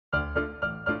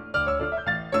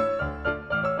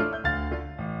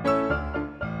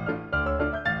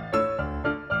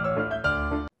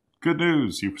Good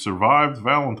news, you've survived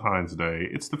Valentine's Day.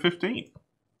 It's the 15th.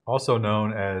 Also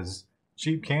known as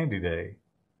Cheap Candy Day.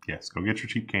 Yes, go get your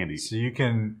cheap candy. So you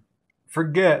can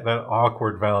forget that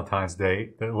awkward Valentine's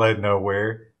date that led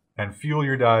nowhere and fuel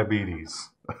your diabetes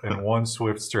in one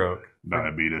swift stroke.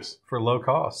 Diabetes. For low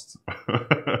costs.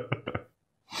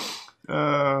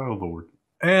 Oh, Lord.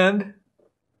 And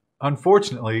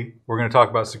unfortunately, we're going to talk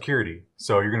about security.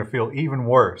 So you're going to feel even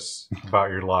worse about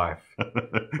your life.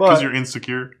 Because you're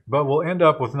insecure? But we'll end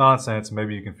up with nonsense.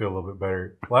 Maybe you can feel a little bit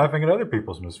better laughing at other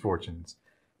people's misfortunes.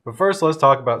 But first, let's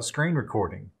talk about screen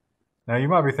recording. Now, you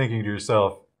might be thinking to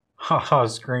yourself, haha,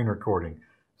 screen recording.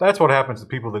 That's what happens to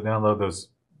people that download those,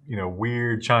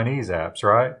 weird Chinese apps,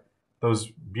 right? Those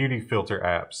beauty filter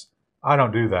apps. I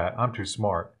don't do that. I'm too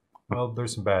smart. Well,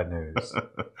 there's some bad news.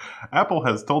 Apple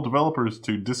has told developers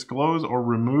to disclose or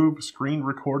remove screen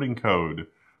recording code.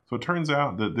 So it turns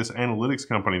out that this analytics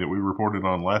company that we reported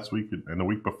on last week and the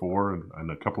week before and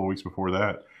a couple of weeks before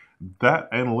that, that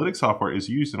analytics software is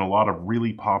used in a lot of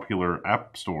really popular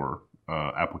App Store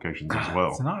applications as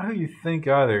well. It's not who you think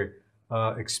either.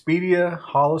 Expedia,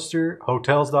 Hollister,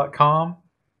 Hotels.com.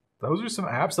 Those are some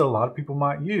apps that a lot of people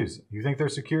might use. You think they're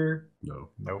secure? No.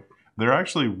 Nope. They're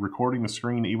actually recording the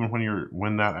screen even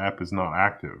when that app is not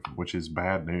active, which is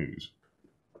bad news.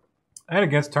 And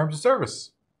against terms of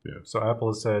service. Yeah. So Apple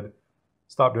has said,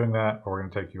 stop doing that or we're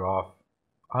going to take you off.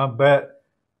 I bet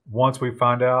once we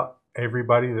find out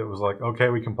everybody that was like, okay,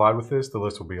 we complied with this, the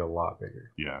list will be a lot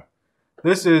bigger. Yeah.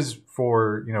 This is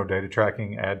for, data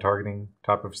tracking, ad targeting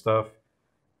type of stuff.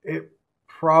 It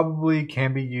probably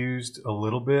can be used a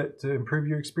little bit to improve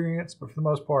your experience, but for the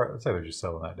most part, I'd say they're just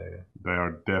selling that data. They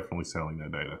are definitely selling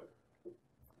that data.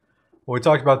 Well, we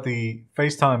talked about the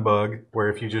FaceTime bug, where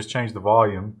if you just change the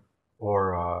volume,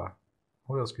 or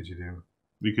what else could you do?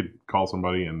 You could call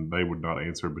somebody and they would not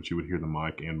answer, but you would hear the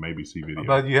mic and maybe see video.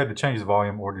 But you had to change the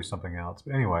volume or do something else.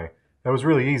 But anyway, that was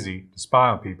really easy to spy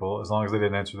on people as long as they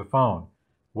didn't answer the phone.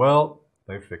 Well,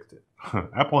 they fixed it.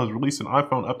 Apple has released an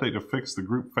iPhone update to fix the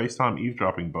Group FaceTime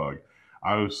eavesdropping bug.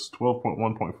 iOS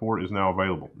 12.1.4 is now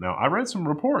available. Now, I read some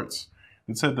reports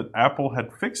that said that Apple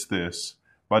had fixed this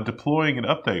by deploying an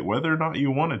update, whether or not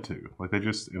you wanted to. Like, they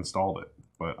just installed it.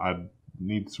 But I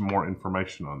need some more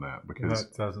information on that because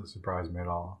that doesn't surprise me at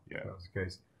all. Yeah, if that was the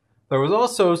case. There was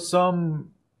also some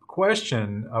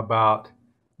question about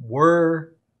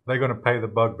were they going to pay the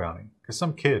bug bounty because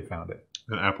some kid found it,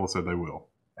 and Apple said they will,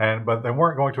 but they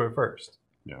weren't going to at first.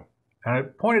 Yeah, and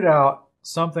it pointed out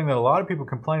something that a lot of people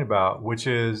complain about, which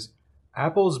is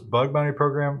Apple's bug bounty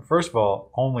program. First of all,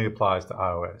 only applies to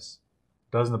iOS,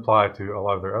 doesn't apply to a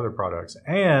lot of their other products,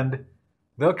 and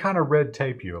they'll kind of red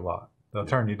tape you a lot. They'll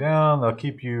turn you down.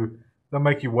 They'll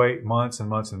make you wait months and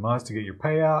months and months to get your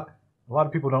payout. A lot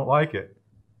of people don't like it,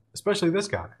 especially this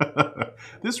guy.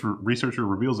 This researcher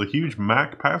reveals a huge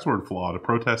Mac password flaw to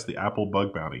protest the Apple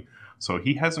bug bounty. So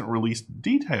he hasn't released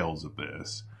details of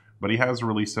this, but he has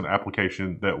released an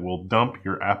application that will dump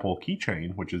your Apple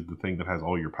keychain, which is the thing that has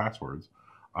all your passwords,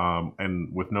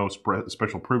 and with no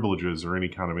special privileges or any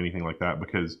kind of anything like that,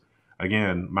 because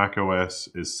again, macOS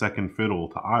is second fiddle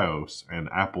to iOS, and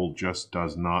Apple just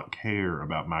does not care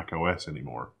about macOS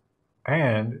anymore.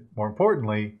 And more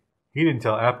importantly, he didn't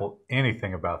tell Apple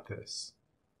anything about this.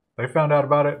 They found out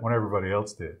about it when everybody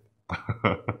else did.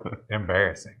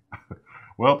 Embarrassing.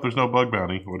 Well, if there's no bug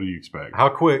bounty, what do you expect? How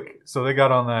quick? So they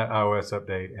got on that iOS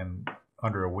update in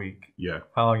under a week. Yeah.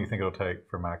 How long do you think it'll take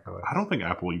for macOS? I don't think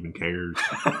Apple even cares.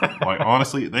 Like,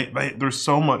 honestly, there's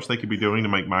so much they could be doing to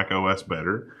make macOS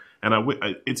better. And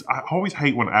I always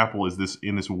hate when Apple is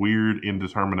in this weird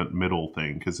indeterminate middle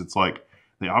thing, because it's like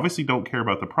they obviously don't care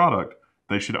about the product.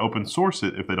 They should open source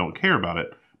it if they don't care about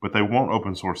it, but they won't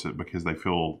open source it because they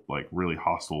feel like really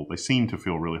hostile. They seem to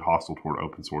feel really hostile toward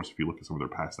open source if you look at some of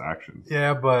their past actions.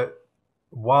 Yeah, but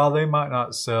while they might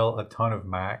not sell a ton of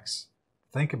Macs,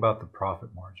 think about the profit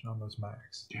margin on those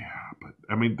Macs. Yeah, but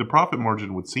I mean, the profit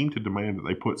margin would seem to demand that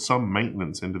they put some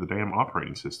maintenance into the damn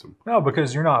operating system. No,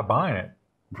 because you're not buying it.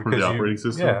 For the operating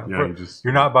system? Yeah,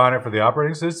 you're not buying it for the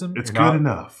operating system. It's good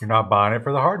enough. You're not buying it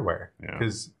for the hardware.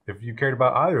 Because if you cared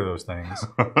about either of those things,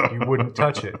 you wouldn't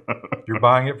touch it. You're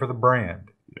buying it for the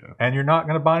brand. Yeah. And you're not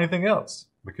going to buy anything else.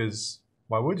 Because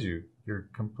why would you? You're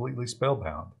completely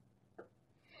spellbound.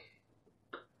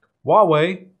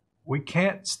 Huawei, we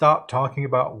can't stop talking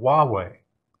about Huawei.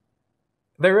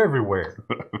 They're everywhere.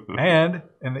 And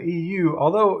in the EU,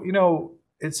 although,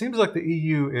 it seems like the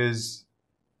EU is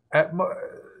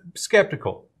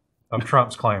skeptical of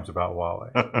Trump's claims about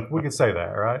Huawei. We could say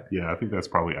that, right? Yeah, I think that's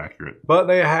probably accurate. But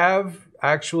they have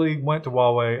actually went to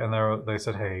Huawei and they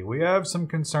said, hey, we have some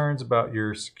concerns about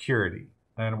your security.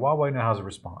 And Huawei now has a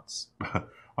response.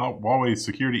 Huawei's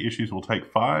security issues will take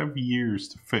 5 years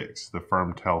to fix, the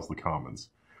firm tells the Commons.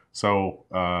 So,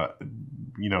 there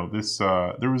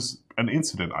was an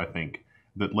incident, I think,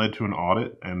 that led to an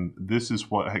audit, and this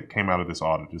is what came out of this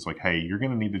audit. It's like, hey, you're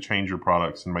going to need to change your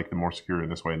products and make them more secure in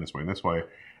this way, and this way, and this way.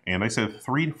 And they said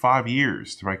 3 to 5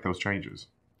 years to make those changes.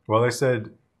 Well, they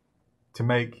said to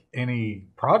make any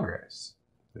progress.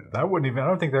 Yeah. I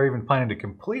don't think they're even planning to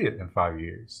complete it in 5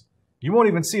 years. You won't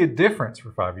even see a difference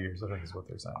for 5 years, I think is what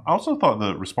they're saying. I also thought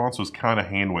the response was kind of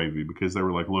hand-wavy because they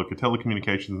were like, look, a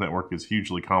telecommunications network is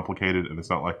hugely complicated, and it's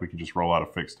not like we can just roll out a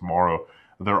fix tomorrow.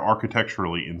 They're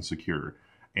architecturally insecure.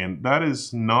 And that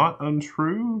is not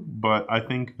untrue, but I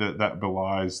think that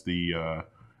belies the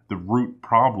root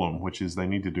problem, which is they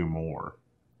need to do more.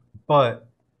 But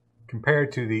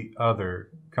compared to the other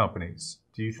companies,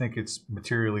 do you think it's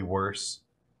materially worse,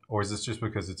 or is this just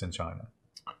because it's in China?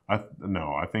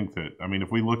 No, I think that,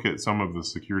 if we look at some of the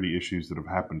security issues that have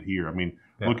happened here,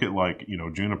 look at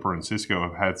Juniper and Cisco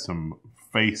have had some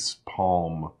face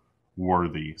palm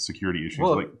worthy security issues.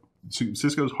 Well,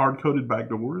 Cisco's hard-coded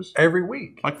backdoors every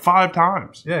week, 5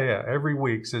 times. Yeah. Every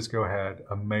week, Cisco had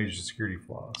a major security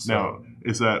flaw. So, now,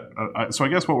 is that so? I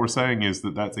guess what we're saying is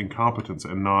that that's incompetence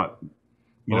and not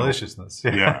maliciousness.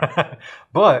 Yeah.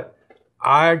 But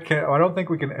I don't think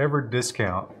we can ever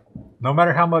discount, no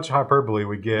matter how much hyperbole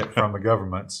we get from the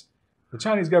governments, the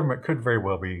Chinese government could very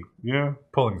well be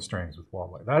pulling the strings with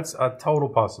Huawei. That's a total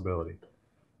possibility.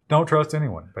 Don't trust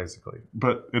anyone, basically.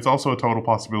 But it's also a total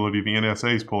possibility the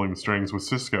NSA is pulling the strings with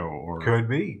Cisco or could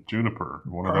be Juniper.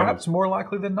 Perhaps more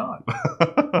likely than not.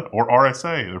 Or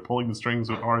RSA. They're pulling the strings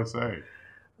with RSA.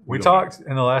 We talked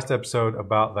in the last episode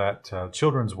about that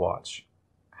children's watch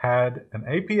had an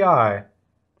API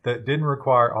that didn't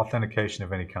require authentication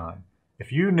of any kind.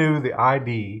 If you knew the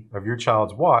ID of your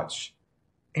child's watch,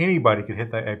 anybody could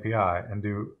hit that API and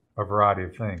do a variety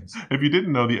of things. If you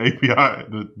didn't know the API,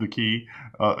 the key,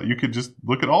 you could just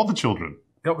look at all the children.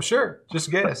 Oh, sure. Just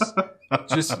guess.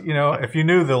 If you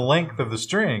knew the length of the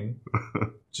string,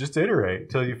 just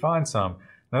iterate till you find some.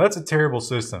 Now, that's a terrible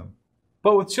system.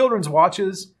 But with children's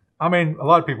watches, a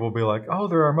lot of people will be like, oh,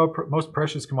 they're our most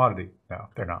precious commodity. No,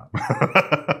 they're not.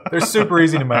 They're super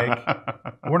easy to make.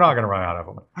 We're not going to run out of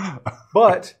them.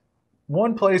 But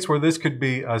one place where this could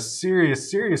be a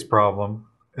serious, serious problem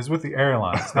is with the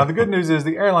airlines. Now, the good news is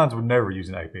the airlines would never use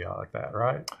an API like that,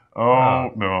 right?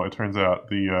 Oh, no. It turns out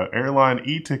the airline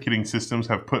e-ticketing systems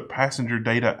have put passenger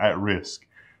data at risk.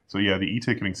 So, yeah, the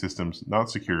e-ticketing system's not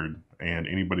secured, and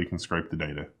anybody can scrape the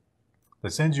data. They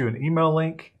send you an email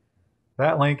link.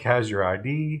 That link has your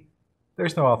ID.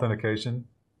 There's no authentication.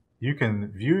 You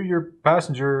can view your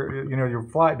passenger, your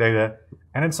flight data,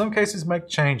 and in some cases make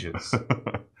changes.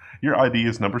 Your ID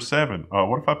is number 7.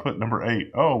 What if I put number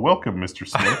 8? Oh, welcome, Mr.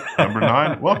 Smith. Number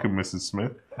 9, welcome, Mrs.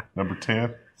 Smith. Number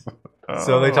 10.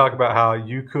 So they talk about how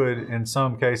you could, in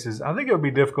some cases, I think it would be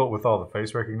difficult with all the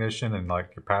face recognition and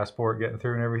your passport getting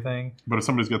through and everything. But if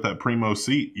somebody's got that primo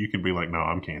seat, you could be like, no,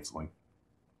 I'm canceling.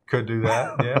 Could do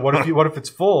that. Yeah. What if it's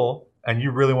full and you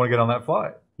really want to get on that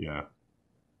flight? Yeah.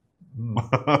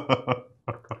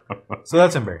 So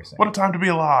that's embarrassing. What a time to be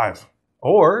alive.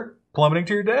 Or plummeting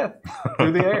to your death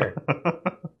through the air.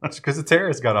 It's because the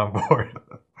terrorists got on board.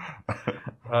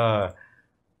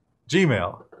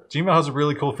 Gmail. Gmail has a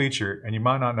really cool feature, and you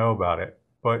might not know about it.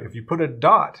 But if you put a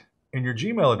dot in your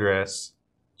Gmail address,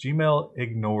 Gmail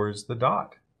ignores the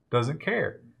dot. Doesn't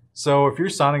care. So if you're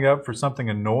signing up for something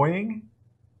annoying,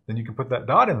 then you can put that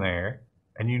dot in there,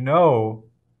 and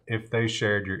if they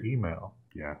shared your email.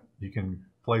 Yeah. You can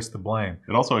place the blame.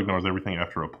 It also ignores everything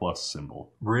after a plus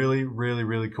symbol. Really, really,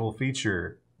 really cool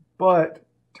feature. But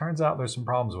turns out there's some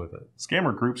problems with it.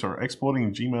 Scammer groups are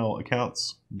exploiting Gmail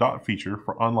accounts dot feature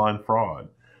for online fraud.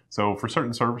 So for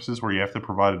certain services where you have to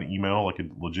provide an email, like a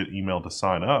legit email to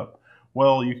sign up,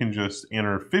 well, you can just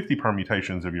enter 50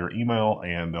 permutations of your email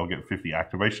and they'll get 50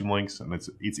 activation links. And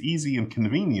it's easy and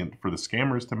convenient for the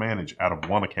scammers to manage out of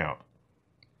one account.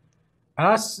 And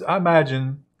I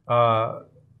imagine...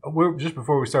 just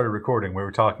before we started recording, we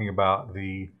were talking about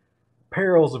the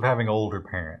perils of having older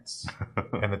parents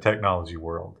in the technology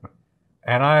world.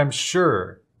 And I am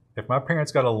sure if my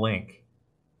parents got a link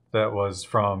that was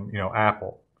from,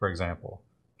 Apple, for example,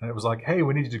 and it was like, hey,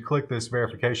 we need you to click this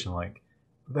verification link,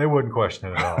 they wouldn't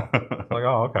question it at all. It's like,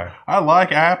 oh, okay. I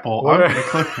like Apple. I'm going to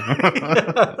click.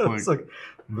 It's like,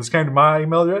 this came to my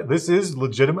email address. This is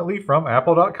legitimately from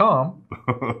apple.com.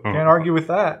 Can't argue with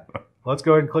that. Let's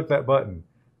go ahead and click that button.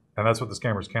 And that's what the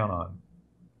scammers count on.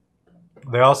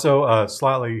 They also,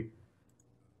 slightly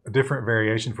different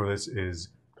variation for this is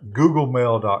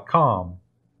googlemail.com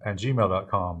and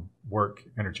gmail.com work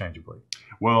interchangeably.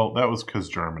 Well, that was because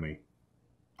Germany.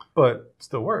 But it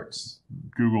still works.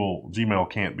 Gmail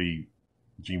can't be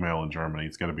Gmail in Germany.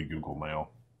 It's got to be Google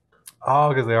Mail. Oh,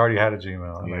 because they already had a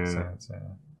Gmail. That makes sense.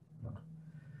 Yeah.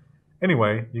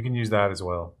 Anyway, you can use that as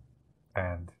well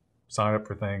and sign up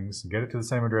for things and get it to the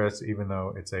same address, even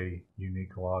though it's a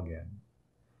unique login.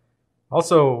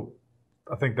 Also,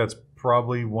 I think that's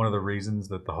probably one of the reasons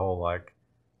that the whole like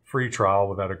free trial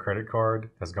without a credit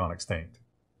card has gone extinct.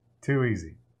 Too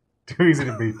easy. Too easy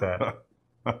to beat that.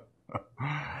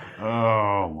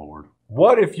 Oh, Lord.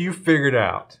 What if you figured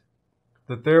out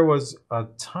that there was a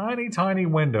tiny, tiny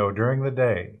window during the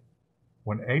day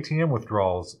when ATM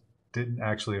withdrawals didn't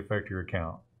actually affect your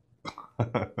account?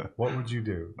 What would you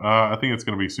do? I think it's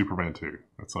going to be Superman 2.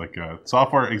 It's like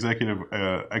software executive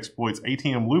exploits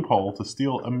ATM loophole to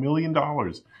steal $1 million.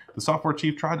 The software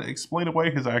chief tried to explain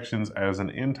away his actions as an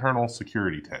internal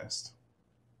security test.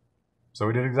 So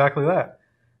he did exactly that.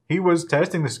 He was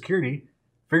testing the security,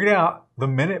 figured out the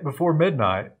minute before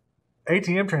midnight,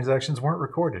 ATM transactions weren't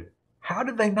recorded. How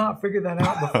did they not figure that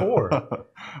out before?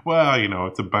 Well, you know,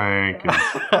 it's a bank.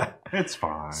 It's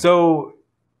fine. So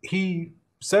he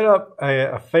set up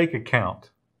a fake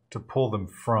account to pull them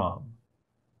from.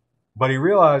 But he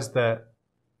realized that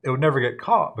it would never get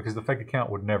caught because the fake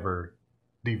account would never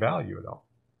devalue at all.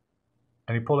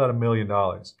 And he pulled out $1 million.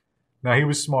 Now, he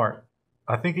was smart.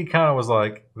 I think he kind of was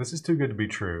like, this is too good to be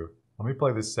true. Let me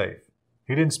play this safe.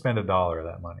 He didn't spend $1 of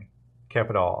that money. Kept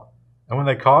it all. And when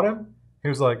they caught him, he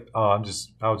was like, oh, I was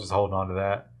just holding on to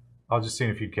that. I was just seeing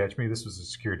if you'd catch me. This was a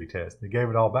security test. He gave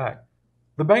it all back.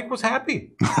 The bank was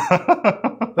happy.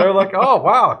 They were like, oh,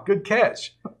 wow, good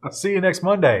catch. See you next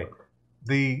Monday.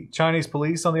 The Chinese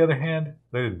police, on the other hand,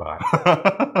 they didn't buy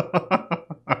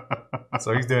it.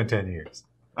 So he's doing 10 years.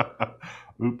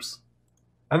 Oops.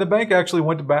 And the bank actually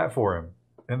went to bat for him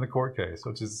in the court case,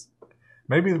 which is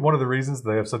maybe one of the reasons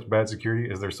they have such bad security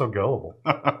is they're so gullible.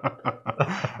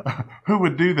 Who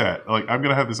would do that? Like, I'm going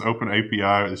to have this open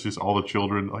API. It's just all the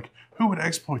children. Like, who would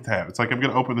exploit that? It's like, I'm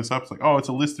going to open this up. It's like, oh, it's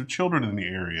a list of children in the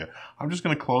area. I'm just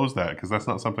going to close that because that's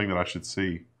not something that I should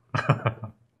see.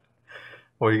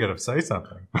 Well, you got to say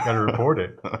something. You got to report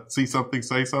it. See something,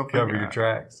 say something. Cover your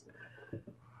tracks.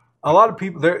 A lot of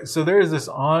people there. So there is this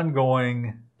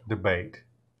ongoing debate.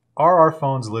 Are our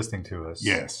phones listening to us?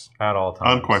 Yes. At all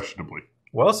times? Unquestionably.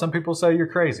 Well, some people say you're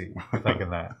crazy for thinking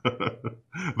that.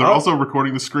 They're also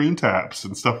recording the screen taps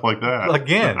and stuff like that.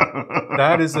 Again,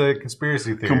 that is a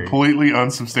conspiracy theory. Completely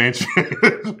unsubstantiated.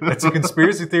 It's a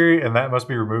conspiracy theory, and that must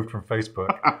be removed from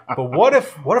Facebook. But what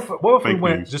if we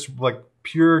went just like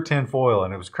pure tinfoil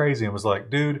and it was crazy and was like,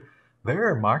 dude, there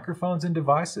are microphones and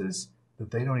devices that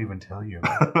they don't even tell you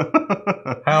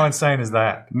about. How insane is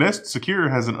that? Nest Secure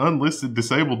has an unlisted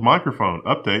disabled microphone.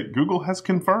 Update, Google has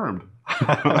confirmed.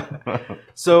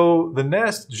 So the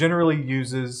Nest generally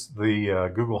uses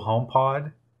the Google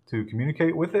HomePod to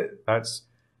communicate with it.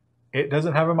 It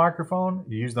doesn't have a microphone.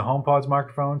 You use the HomePod's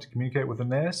microphone to communicate with the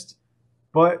Nest.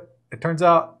 But it turns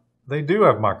out they do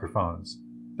have microphones.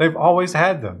 They've always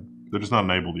had them. They're just not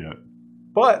enabled yet.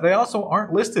 But they also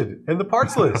aren't listed in the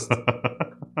parts list.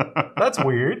 That's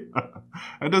weird.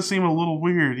 That does seem a little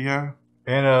weird, yeah.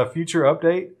 In a future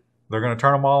update, they're going to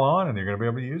turn them all on and you're going to be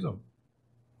able to use them.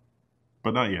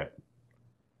 But not yet.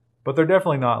 But they're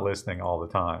definitely not listening all the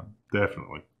time.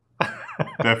 Definitely.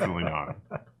 Definitely not.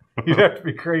 You'd have to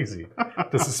be crazy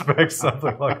to suspect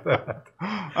something like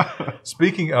that.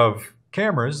 Speaking of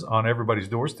cameras on everybody's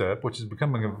doorstep, which is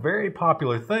becoming a very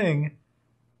popular thing,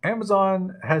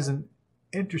 Amazon has an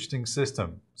interesting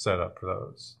system set up for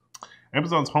those.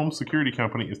 Amazon's home security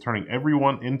company is turning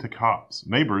everyone into cops.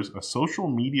 Neighbors, a social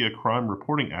media crime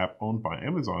reporting app owned by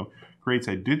Amazon, creates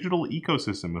a digital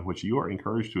ecosystem in which you are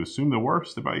encouraged to assume the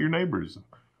worst about your neighbors.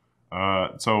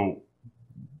 So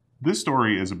this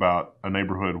story is about a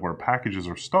neighborhood where packages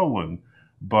are stolen,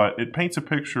 but it paints a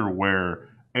picture where,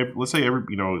 let's say,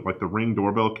 like the Ring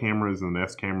doorbell cameras and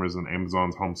Nest cameras and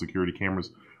Amazon's home security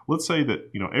cameras. Let's say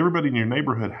that, everybody in your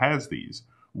neighborhood has these.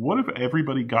 What if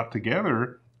everybody got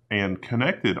together and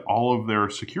connected all of their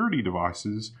security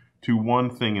devices to one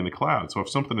thing in the cloud? So if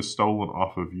something is stolen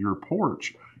off of your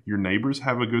porch, your neighbors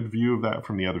have a good view of that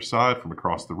from the other side, from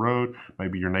across the road.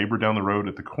 Maybe your neighbor down the road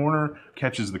at the corner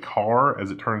catches the car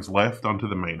as it turns left onto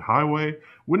the main highway.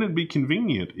 Wouldn't it be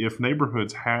convenient if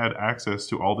neighborhoods had access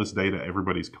to all this data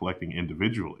everybody's collecting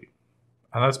individually?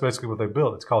 And that's basically what they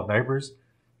built. It's called Neighbors.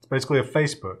 It's basically a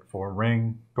Facebook for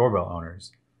Ring doorbell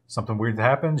owners. Something weird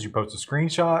happens, you post a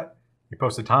screenshot, you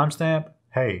post a timestamp.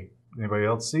 Hey, anybody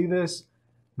else see this?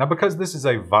 Now, because this is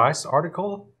a Vice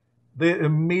article, it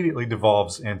immediately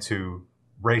devolves into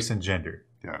race and gender.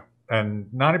 Yeah. and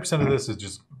 90% of this is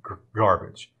just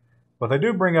garbage. But they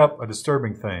do bring up a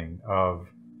disturbing thing of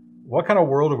what kind of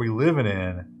world are we living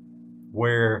in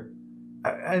where,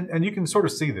 and you can sort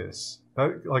of see this,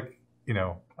 like, you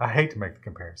know, I hate to make the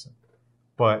comparison,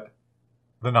 but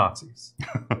the Nazis,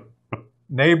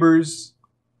 neighbors,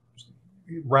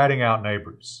 ratting out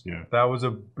neighbors. Yeah. That was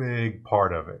a big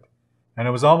part of it. And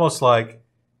it was almost like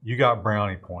you got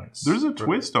brownie points. There's a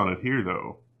twist on it here,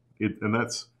 though.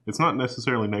 It's not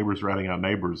necessarily neighbors ratting out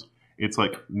neighbors. It's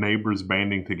like neighbors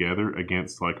banding together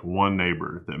against like one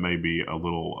neighbor that may be a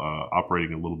little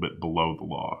operating a little bit below the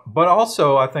law. But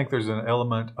also, I think there's an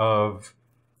element of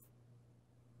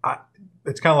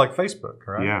it's kind of like Facebook,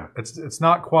 right? Yeah. It's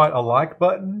not quite a like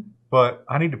button, but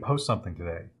I need to post something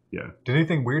today. Yeah. Did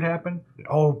anything weird happen? Yeah.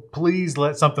 Oh, please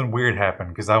let something weird happen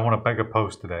because I want to make a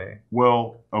post today.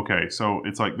 Well, okay, so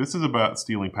it's like this is about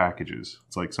stealing packages.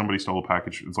 It's like somebody stole a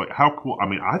package. It's like how cool. I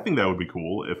mean, I think that would be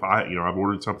cool if I've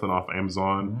ordered something off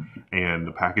Amazon and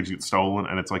the package gets stolen,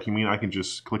 and it's like, you mean I can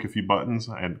just click a few buttons?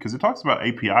 And because it talks about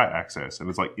API access, and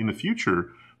it's like in the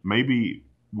future maybe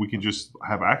we can just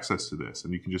have access to this,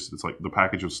 and you can just, it's like the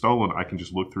package was stolen. I can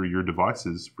just look through your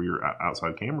devices for your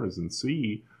outside cameras and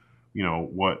see, you know,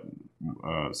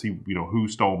 who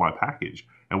stole my package,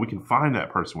 and we can find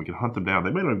that person. We can hunt them down.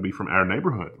 They may not even be from our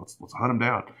neighborhood. Let's hunt them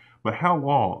down. But how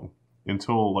long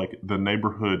until like the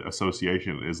neighborhood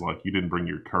association is like, you didn't bring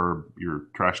your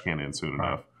trash can in soon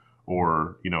enough,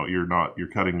 or you know, you're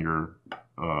cutting your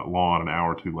lawn an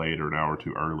hour too late or an hour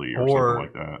too early or something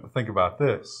like that. Think about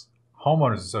this: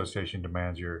 homeowners association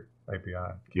demands your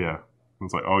API. Yeah.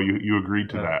 It's like, oh, you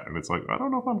agreed to that. And it's like, I don't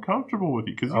know if I'm comfortable with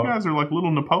you because you guys are like little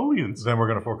Napoleons. Then we're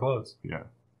going to foreclose. Yeah.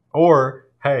 Or,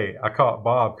 hey, I caught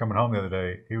Bob coming home the other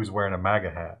day. He was wearing a MAGA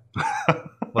hat.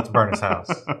 Let's burn his house.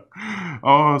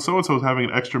 Oh, so-and-so's having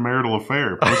an extramarital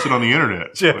affair. Post it on the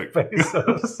internet. Jeff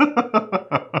Bezos.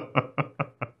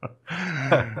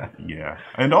 Yeah.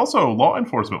 And also, law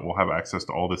enforcement will have access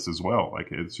to all this as well. Like,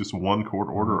 it's just one court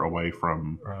order away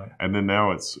from, and then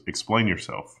now it's explain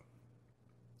yourself.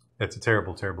 It's a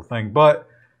terrible, terrible thing. But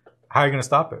how are you going to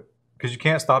stop it? Because you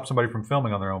can't stop somebody from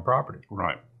filming on their own property.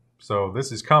 Right. So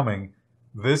this is coming.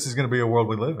 This is going to be a world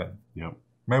we live in. Yep.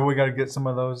 Maybe we got to get some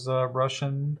of those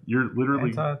Russian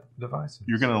anti-devices.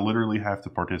 You're going to literally have to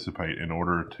participate in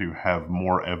order to have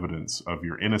more evidence of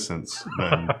your innocence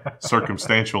than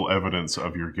circumstantial evidence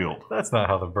of your guilt. That's not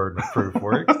how the burden of proof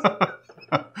works.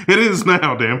 It is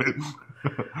now, damn it.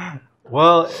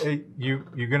 Well, you're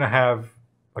going to have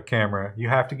a camera. You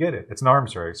have to get it. It's an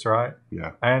arms race, right?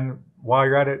 Yeah. And while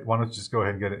you're at it, why don't you just go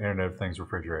ahead and get an Internet of Things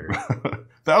refrigerator?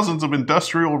 Thousands of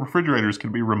industrial refrigerators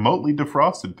can be remotely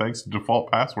defrosted thanks to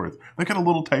default passwords. They got a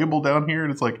little table down here,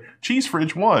 and it's like, cheese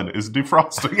fridge 1 is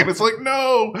defrosting. And it's like,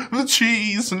 no, the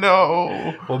cheese,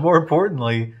 no. Well, more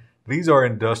importantly, these are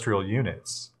industrial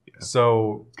units. Yeah.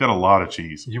 So it's got a lot of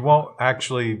cheese. You won't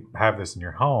actually have this in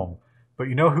your home, but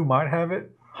you know who might have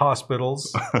it?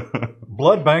 Hospitals.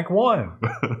 Blood Bank 1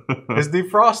 is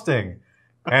defrosting.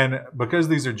 And because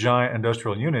these are giant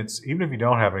industrial units, even if you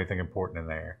don't have anything important in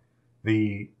there,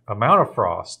 the amount of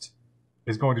frost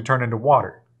is going to turn into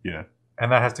water. Yeah.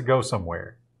 And that has to go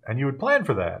somewhere. And you would plan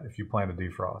for that if you plan to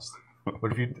defrost.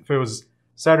 But if it was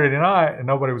Saturday night and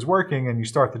nobody was working and you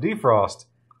start the defrost,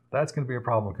 that's going to be a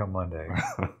problem come Monday.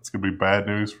 It's going to be bad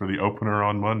news for the opener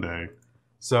on Monday.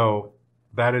 So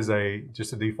that is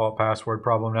just a default password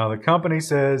problem. Now, the company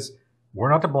says, we're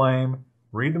not to blame.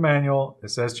 Read the manual. It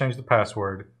says change the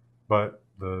password. But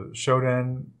the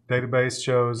Shodan database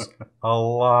shows a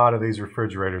lot of these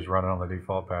refrigerators running on the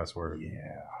default password.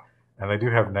 Yeah. And they do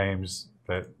have names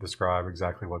that describe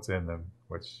exactly what's in them,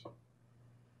 which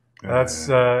that's,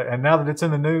 and now that it's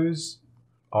in the news,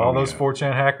 all those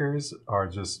 4chan hackers are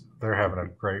they're having a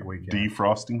great weekend.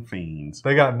 Defrosting fiends.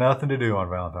 They got nothing to do on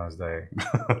Valentine's Day.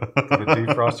 To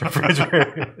defrost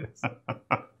refrigerators.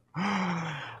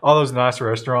 All those nice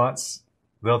restaurants,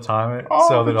 they'll time it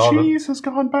so that all the cheese has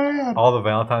gone bad. All the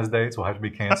Valentine's dates will have to be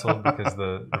canceled because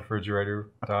the refrigerator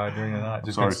died during the night.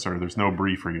 Sorry, sir. There's no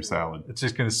brie for your salad. It's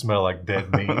just going to smell like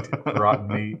dead meat, rotten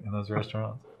meat in those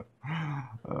restaurants.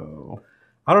 Oh.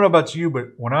 I don't know about you, but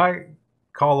when I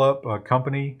call up a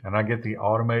company and I get the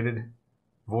automated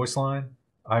voice line,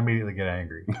 I immediately get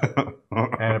angry.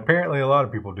 And apparently a lot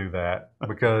of people do that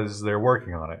because they're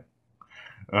working on it.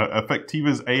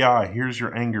 Affectiva's AI hears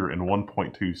your anger in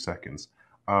 1.2 seconds.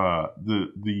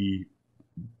 The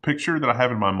picture that I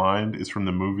have in my mind is from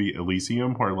the movie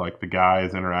Elysium, where like the guy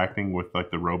is interacting with like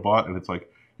the robot, and it's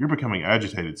like, "You're becoming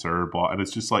agitated, sir." Blah, and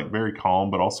it's just like very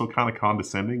calm, but also kind of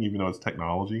condescending, even though it's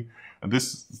technology. And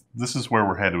this is where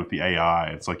we're headed with the AI.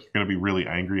 It's like you're going to be really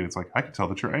angry, and it's like, "I can tell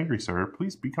that you're angry, sir.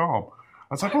 Please be calm."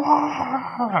 It's like,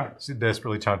 ah! She's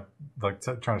desperately trying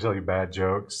to tell you bad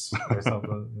jokes or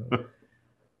something.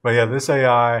 But yeah, this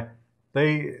AI,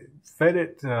 they fed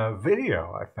it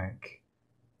video, I think,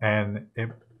 and it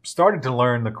started to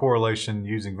learn the correlation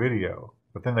using video.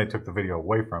 But then they took the video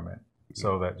away from it,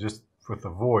 so that just with the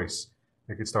voice,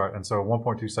 it could start. And so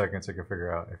 1.2 seconds, it could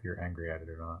figure out if you're angry at it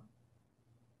or not.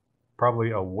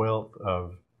 Probably a wealth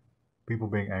of people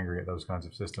being angry at those kinds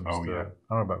of systems. Oh, yeah.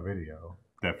 I don't know about video.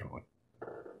 Definitely.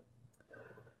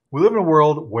 We live in a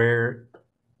world where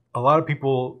a lot of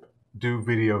people do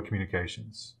video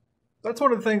communications. That's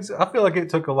one of the things, I feel like it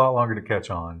took a lot longer to catch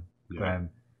on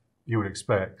than you would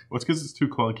expect. Well, it's because it's too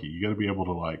clunky. You got to be able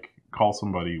to like call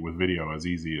somebody with video as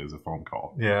easy as a phone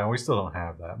call. Yeah, we still don't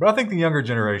have that. But I think the younger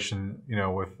generation, you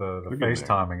know, with the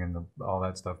FaceTiming and all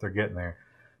that stuff, they're getting there.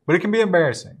 But it can be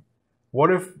embarrassing. What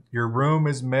if your room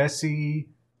is messy,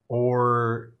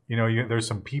 or you know there's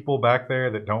some people back there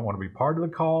that don't want to be part of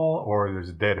the call, or there's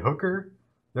a dead hooker?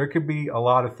 There could be a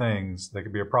lot of things that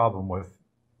could be a problem with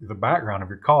the background of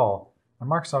your call, and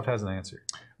Microsoft has an answer.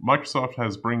 Microsoft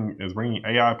is bringing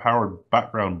AI-powered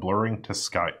background blurring to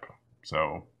Skype.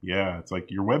 So yeah, it's like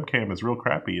your webcam is real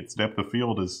crappy. Its depth of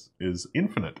field is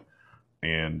infinite,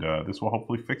 and this will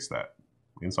hopefully fix that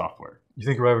in software. You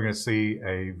think we're ever going to see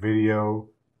a video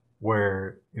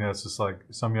where, you know, it's just like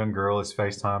some young girl is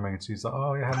FaceTiming and she's like,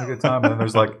 "Oh, you're having a good time," and then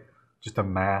there's like just a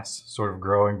mass sort of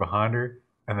growing behind her,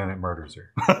 and then it murders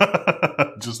her.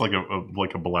 Just like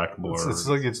a black blur. It's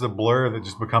like it's the blur that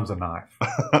just becomes a knife.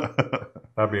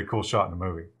 That'd be a cool shot in the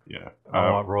movie. Yeah, I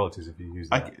want royalties if you use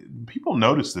that. People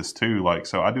notice this too. Like,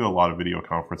 so I do a lot of video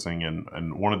conferencing,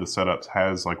 and one of the setups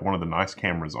has like one of the nice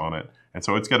cameras on it, and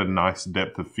so it's got a nice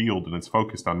depth of field, and it's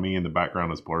focused on me, and the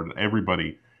background is blurred, and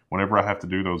everybody. Whenever I have to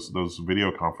do those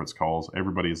video conference calls,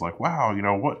 everybody is like, "Wow, you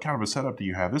know, what kind of a setup do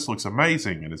you have? This looks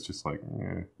amazing." And it's just like,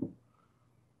 eh.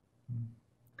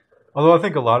 Although I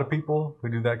think a lot of people who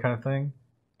do that kind of thing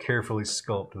carefully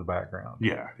sculpt the background.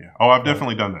 Yeah. Oh, I've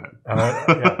definitely done that. And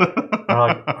I'm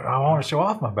like, I want to show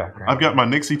off my background. I've got my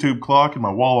Nixie tube clock and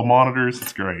my wall of monitors.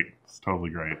 It's great. It's totally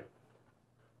great.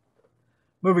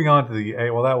 Moving on to the AI.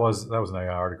 Well, that was an AI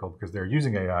article because they're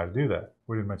using AI to do that.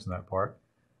 We didn't mention that part.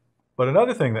 But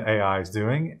another thing that AI is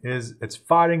doing is it's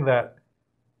fighting that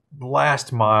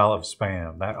last mile of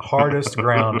spam, that hardest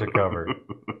ground to cover.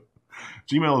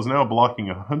 Gmail is now blocking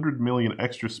 100 million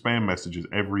extra spam messages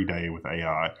every day with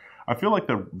AI. I feel like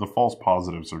the false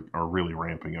positives are really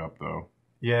ramping up, though.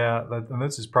 Yeah, and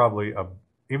this is probably,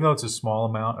 even though it's a small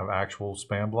amount of actual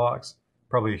spam blocks,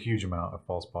 probably a huge amount of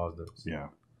false positives. Yeah.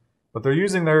 But they're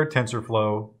using their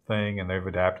TensorFlow thing, and they've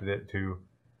adapted it to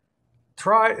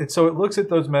try it. So it looks at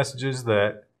those messages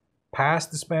that pass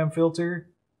the spam filter,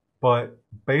 but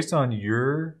based on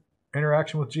your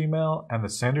interaction with Gmail and the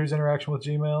sender's interaction with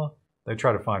Gmail, they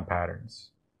try to find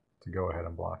patterns to go ahead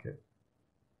and block it.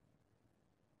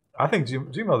 I think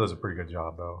Gmail does a pretty good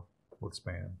job, though, with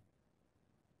spam.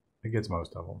 It gets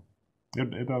most of them.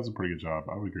 It does a pretty good job.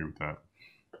 I would agree with that.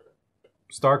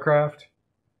 StarCraft,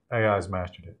 AI's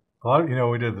mastered it. A lot of,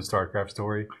 we did the StarCraft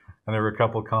story, and there were a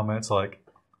couple of comments like,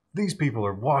 "These people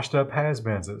are washed up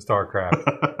has-beens at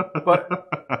StarCraft."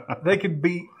 But they could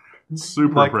beat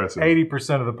super like impressive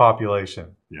 80% of the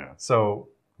population. Yeah. So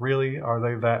really, are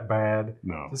they that bad?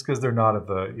 No. Just because they're not at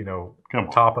the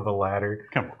top of the ladder.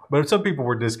 Come on. But if some people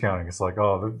were discounting, it's like,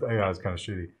 oh, the AI is kind of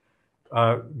shitty.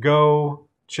 Go,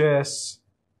 chess.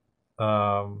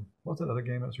 What's that other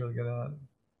game that's really good at?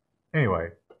 Anyway,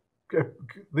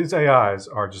 these AIs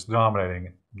are just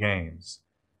dominating games.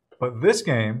 But this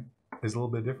game is a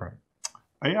little bit different.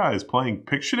 AI is playing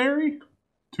Pictionary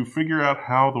to figure out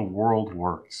how the world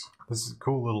works. This is a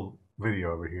cool little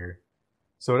video over here.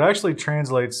 So it actually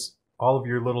translates all of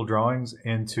your little drawings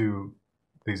into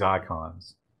these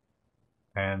icons.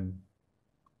 And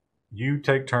you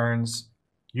take turns,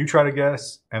 you try to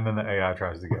guess, and then the AI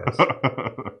tries to guess.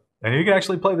 And you can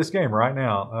actually play this game right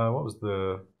now. What was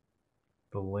the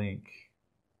link?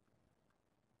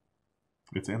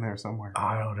 It's in there somewhere.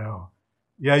 I don't know.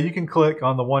 Yeah, you can click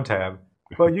on the one tab,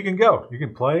 but you can go. You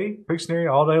can play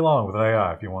Pictionary all day long with an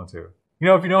AI if you want to.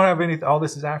 If you don't have any, all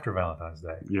this is after Valentine's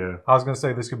Day. Yeah. I was going to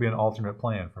say this could be an alternate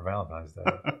plan for Valentine's Day.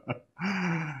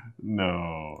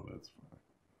 No, that's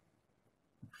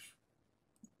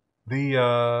fine.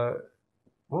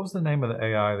 What was the name of the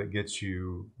AI that gets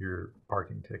you your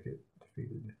parking ticket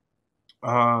defeated?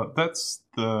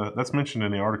 That's mentioned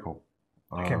in the article.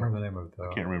 I can't remember the name of it,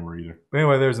 though. I can't remember either. But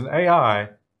anyway, there's an AI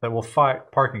that will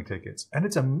fight parking tickets, and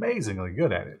it's amazingly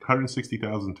good at it.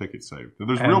 160,000 tickets saved.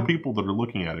 There's real people that are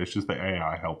looking at it. It's just the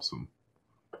AI helps them.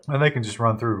 And they can just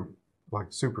run through like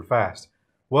super fast.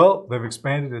 Well, they've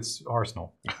expanded its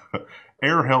arsenal.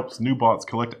 Air helps new bots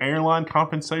collect airline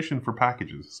compensation for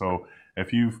packages. So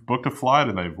if you've booked a flight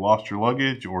and they've lost your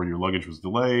luggage, or your luggage was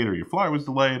delayed, or your flight was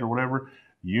delayed, or whatever,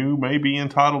 you may be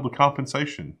entitled to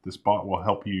compensation. This bot will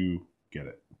help you get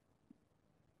it.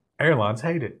 Airlines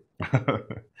hate it.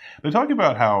 They're talking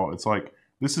about how it's like,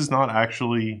 this is not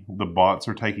actually the bots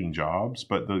are taking jobs,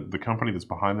 but the company that's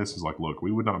behind this is like, look,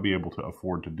 we would not be able to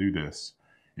afford to do this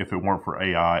if it weren't for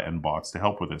AI and bots to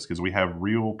help with this, because we have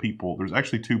real people. There's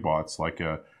actually two bots, like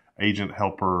Agent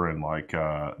Helper and like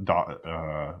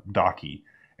Docky,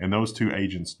 and those two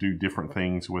agents do different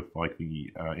things with like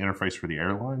the interface for the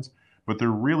airlines, but they're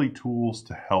really tools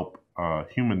to help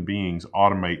human beings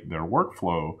automate their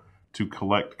workflow to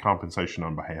collect compensation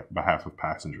on behalf of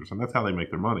passengers, and that's how they make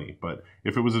their money. But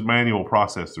if it was a manual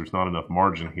process, there's not enough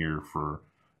margin here for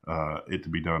it to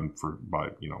be done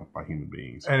by human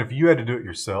beings. And if you had to do it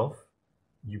yourself,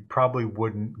 you probably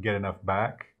wouldn't get enough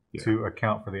back to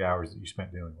account for the hours that you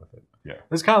spent dealing with it. Yeah,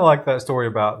 it's kind of like that story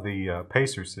about the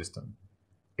Pacer system.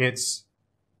 It's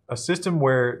a system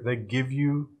where they give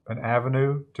you an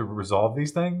avenue to resolve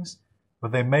these things,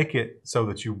 but they make it so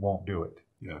that you won't do it.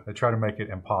 Yeah, they try to make it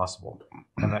impossible,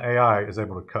 and the AI is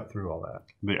able to cut through all that.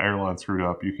 The airline screwed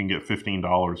up. You can get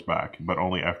 $15 back, but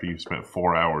only after you've spent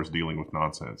 4 hours dealing with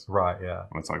nonsense. Right, yeah.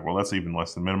 And it's like, well, that's even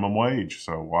less than minimum wage,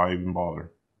 so why even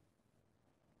bother?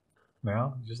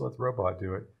 Now, just let the robot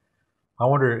do it. I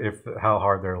wonder how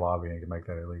hard they're lobbying to make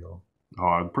that illegal.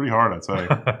 Oh, pretty hard, I'd say.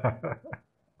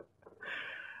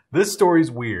 This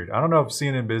story's weird. I don't know if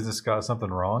CNN Business got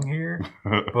something wrong here,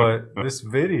 but this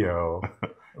video...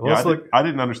 I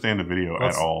didn't understand the video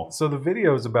at all. So the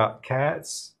video is about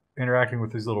cats interacting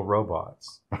with these little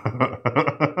robots.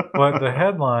 But the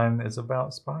headline is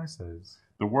about spices.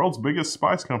 The world's biggest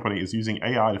spice company is using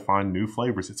AI to find new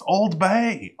flavors. It's Old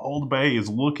Bay. Old Bay is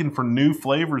looking for new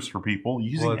flavors for people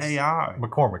using AI.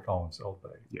 McCormick owns Old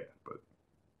Bay. Yeah, but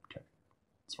okay.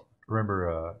 It's fine.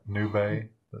 Remember New Bay?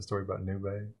 That story about New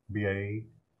Bay? BAE?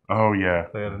 Oh, yeah.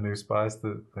 They had a new spice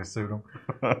that they sued them.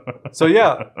 So,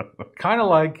 yeah, kind of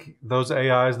like those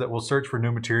AIs that will search for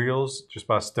new materials just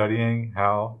by studying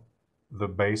how the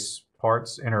base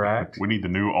parts interact. We need the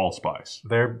new allspice.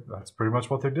 That's pretty much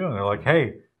what they're doing. They're like,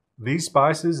 hey, these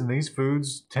spices and these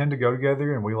foods tend to go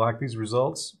together and we like these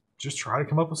results. Just try to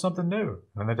come up with something new.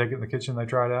 And then they take it in the kitchen, they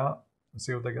try it out and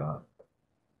see what they got.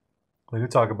 They do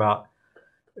talk about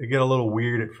it get a little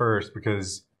weird at first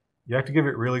because you have to give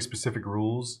it really specific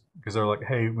rules, because they're like,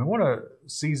 hey, we want to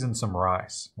season some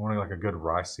rice. We want like a good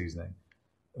rice seasoning.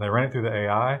 And they ran it through the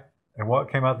AI, and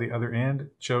what came out the other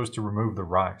end chose to remove the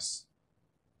rice.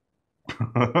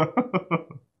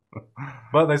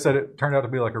 But they said it turned out to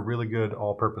be like a really good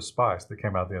all-purpose spice that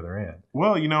came out the other end.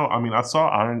 Well, I mean, I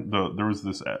saw there was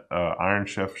this Iron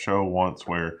Chef show once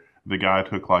where the guy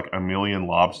took like 1 million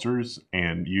lobsters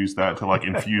and used that to like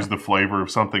infuse the flavor of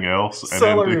something else. And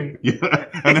celery.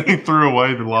 And then he threw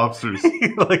away the lobsters. He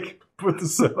like put the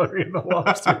celery in the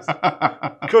lobsters,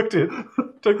 cooked it,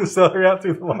 took the celery out,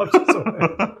 threw the lobsters away.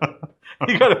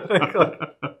 You gotta think like,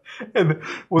 and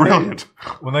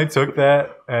when they took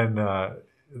that and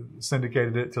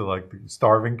syndicated it to like the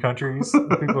starving countries,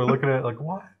 people are looking at it like,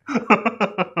 what?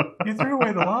 You threw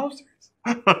away the lobsters?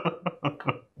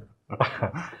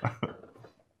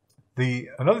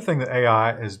 Another thing that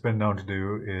AI has been known to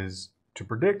do is to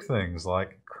predict things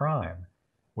like crime.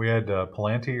 We had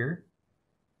Palantir.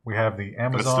 We have the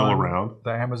Amazon. That's still around.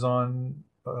 The Amazon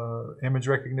image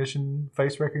recognition,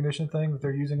 face recognition thing that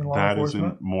they're using in law enforcement.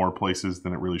 That is in more places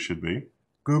than it really should be.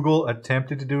 Google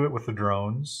attempted to do it with the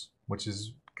drones, which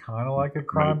is kind of like a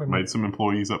crime. Made some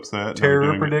employees upset.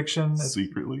 Terror prediction.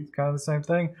 Secretly. It's kind of the same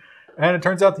thing. And it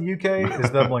turns out the UK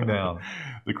is doubling down.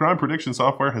 The crime prediction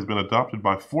software has been adopted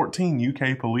by 14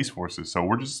 UK police forces. So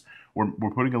we're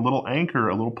putting a little anchor,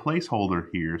 a little placeholder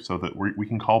here so that we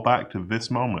can call back to this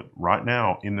moment right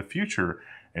now in the future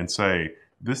and say,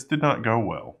 this did not go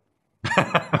well.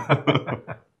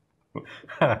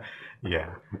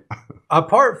 Yeah.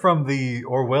 Apart from the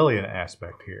Orwellian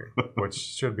aspect here, which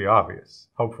should be obvious,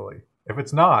 hopefully. If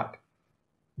it's not,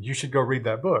 you should go read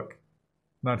that book.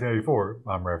 1984,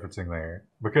 I'm referencing there,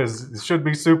 because it should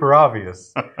be super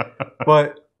obvious.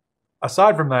 But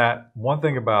aside from that, one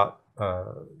thing about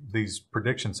these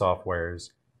prediction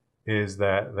softwares is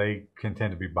that they can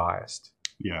tend to be biased.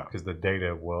 Yeah. Because the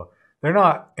data they're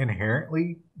not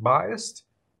inherently biased,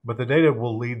 but the data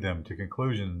will lead them to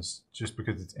conclusions just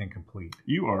because it's incomplete.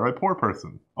 You are a poor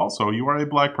person. Also, you are a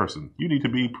black person. You need to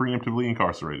be preemptively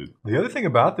incarcerated. The other thing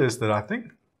about this that I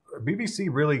think BBC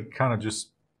really kind of just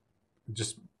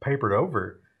papered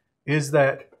over is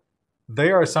that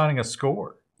they are assigning a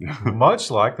score, much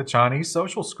like the Chinese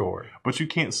social score. But you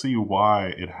can't see why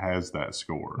it has that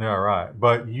score. Yeah, right.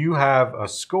 But you have a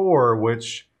score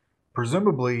which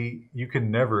presumably you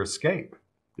can never escape.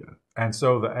 Yeah. And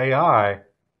so the AI,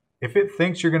 if it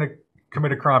thinks you're going to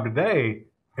commit a crime today,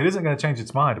 it isn't going to change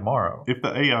its mind tomorrow. If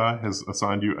the AI has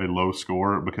assigned you a low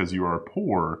score because you are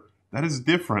poor, that is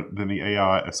different than the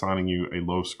AI assigning you a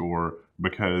low score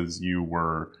because you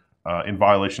were in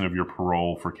violation of your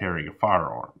parole for carrying a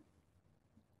firearm.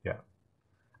 Yeah.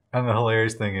 And the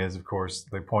hilarious thing is, of course,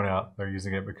 they point out they're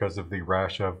using it because of the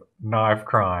rash of knife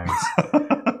crimes.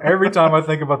 Every time I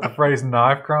think about the phrase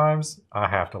knife crimes, I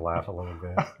have to laugh a little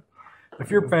bit.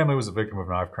 If your family was a victim of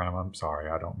knife crime, I'm sorry.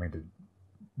 I don't mean to.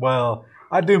 Well,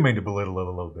 I do mean to belittle it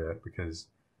a little bit because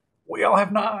we all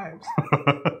have knives.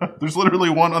 There's literally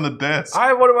one on the desk. I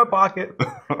have one in my pocket.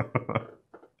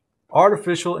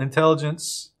 Artificial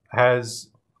intelligence has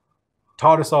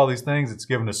taught us all these things. It's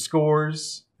given us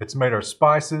scores. It's made our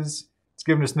spices. It's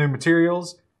given us new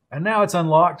materials. And now it's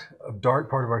unlocked a dark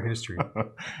part of our history.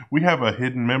 We have a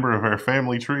hidden member of our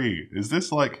family tree. Is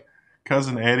this like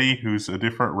Cousin Eddie, who's a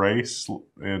different race,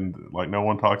 and like no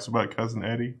one talks about Cousin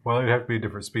Eddie? Well, it'd have to be a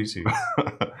different species.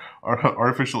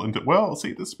 Well,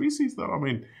 see, the species, though, I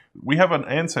mean, we have an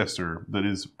ancestor that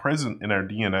is present in our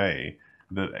DNA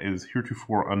that is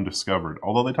heretofore undiscovered.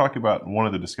 Although they talk about one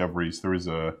of the discoveries, there was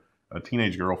a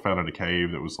teenage girl found in a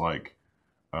cave that was like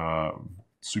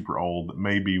super old, that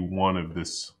may be one of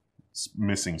this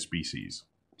missing species.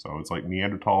 So it's like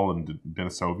Neanderthal and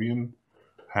Denisovian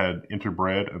had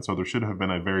interbred, and so there should have been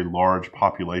a very large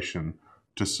population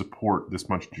to support this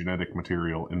much genetic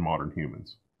material in modern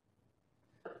humans.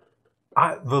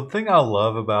 The thing I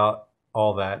love about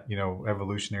all that,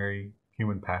 evolutionary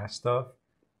human past stuff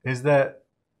is that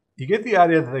you get the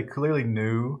idea that they clearly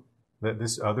knew that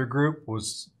this other group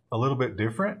was a little bit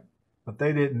different, but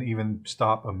they didn't even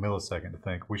stop a millisecond to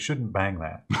think, we shouldn't bang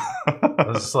that.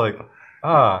 It's just like,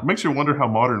 It makes you wonder how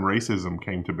modern racism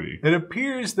came to be. It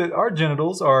appears that our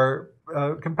genitals are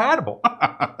compatible.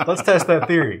 Let's test that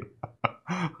theory.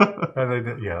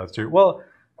 Yeah, that's true. Well,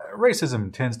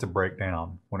 racism tends to break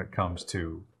down when it comes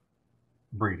to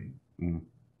breeding. Mm.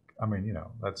 I mean,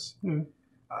 that's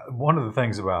one of the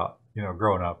things about,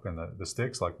 growing up in the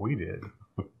sticks like we did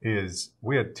is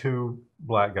we had 2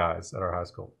 black guys at our high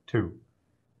school, 2.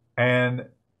 And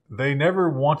they never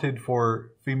wanted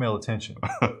for female attention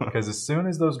because as soon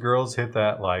as those girls hit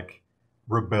that like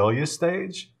rebellious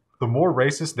stage, the more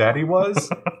racist daddy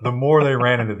was, the more they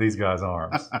ran into these guys'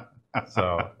 arms.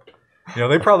 So,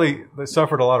 they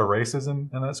suffered a lot of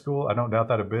racism in that school. I don't doubt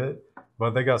that a bit,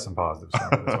 but they got some positives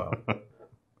from it as well.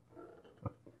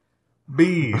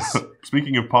 Bees.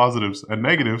 Speaking of positives and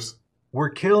negatives, we're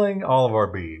killing all of our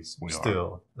bees We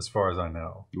still, as far as I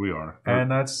know. we are.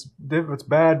 And it's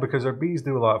bad because our bees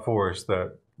do a lot for us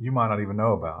that you might not even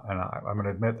know about. And I'm going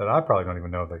to admit that I probably don't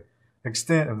even know the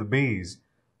extent of the bees,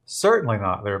 certainly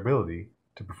not their ability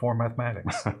to perform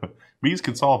mathematics. Bees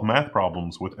can solve math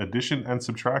problems with addition and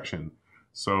subtraction.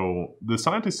 So the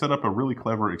scientists set up a really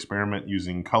clever experiment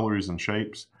using colors and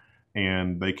shapes,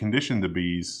 and they conditioned the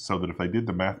bees so that if they did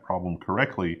the math problem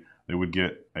correctly, they would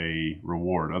get a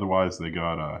reward. Otherwise, they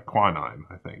got a quinine,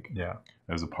 I think,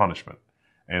 as a punishment.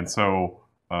 And so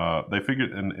they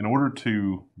figured in order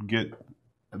to get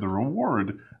the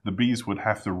reward, the bees would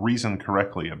have to reason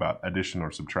correctly about addition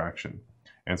or subtraction.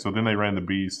 And so then they ran the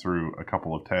bees through a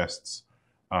couple of tests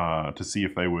to see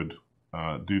if they would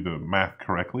do the math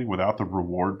correctly without the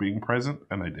reward being present,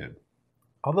 and they did.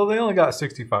 Although they only got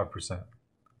 65%.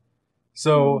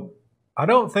 So I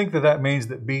don't think that means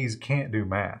that bees can't do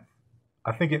math.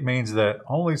 I think it means that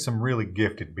only some really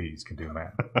gifted bees can do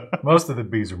math. Most of the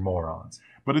bees are morons.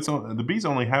 But the bees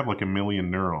only have like 1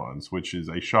 million neurons, which is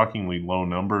a shockingly low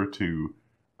number to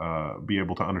be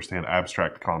able to understand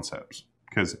abstract concepts.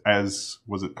 Because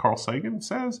was it Carl Sagan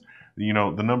says, the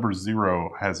number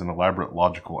 0 has an elaborate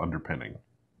logical underpinning.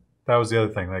 That was the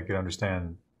other thing. They could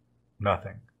understand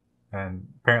nothing. And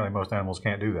apparently most animals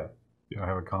can't do that. You don't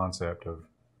have a concept of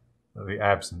the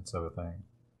absence of a thing,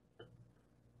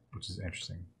 which is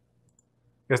interesting.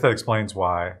 I guess that explains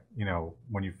why,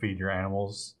 when you feed your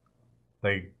animals,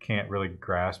 they can't really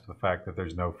grasp the fact that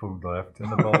there's no food left in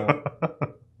the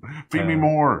bowl. Feed me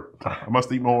more. I must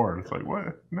eat more. It's like,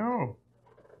 what? No.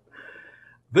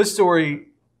 This story,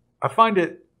 I find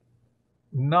it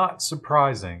not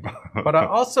surprising. But I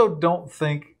also don't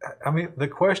think, I mean, the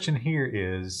question here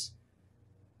is,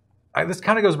 this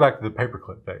kind of goes back to the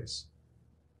paperclip phase.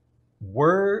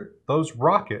 Were those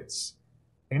rockets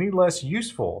any less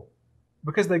useful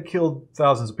because they killed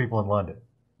thousands of people in London?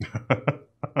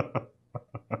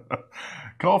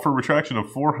 Call for retraction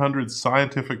of 400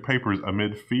 scientific papers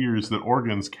amid fears that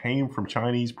organs came from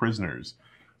Chinese prisoners.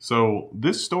 So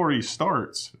this story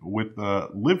starts with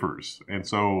livers. And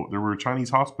so there were Chinese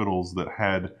hospitals that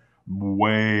had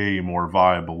way more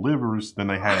viable livers than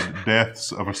they had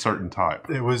deaths of a certain type.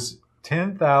 It was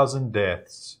 10,000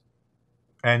 deaths,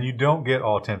 and you don't get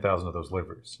all 10,000 of those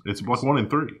livers. It's like 1 in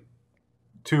 3.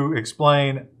 To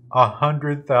explain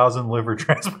 100,000 liver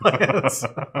transplants.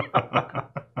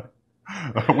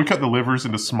 We cut the livers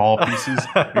into small pieces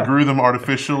and grew them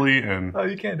artificially. And oh,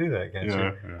 you can't do that, can you?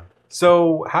 Yeah.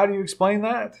 So how do you explain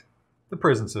that? The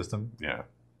prison system. Yeah.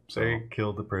 So they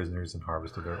killed the prisoners and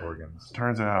harvested their organs.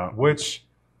 Turns out. Which,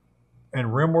 in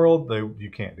RimWorld,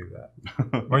 you can't do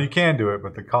that. Well, you can do it,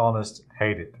 but the colonists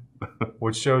hate it.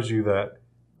 Which shows you that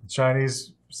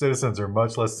Chinese citizens are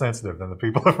much less sensitive than the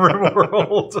people of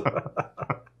RimWorld.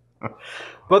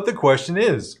 But the question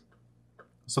is,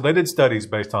 so they did studies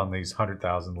based on these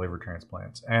 100,000 liver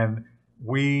transplants, and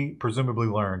we presumably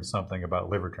learned something about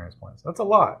liver transplants. That's a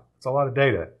lot. It's a lot of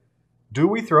data. Do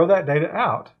we throw that data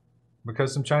out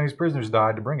because some Chinese prisoners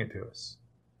died to bring it to us?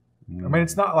 I mean,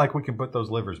 it's not like we can put those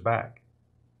livers back.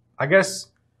 I guess,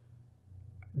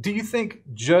 do you think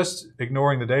just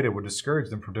ignoring the data would discourage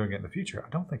them from doing it in the future? I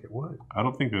don't think it would. I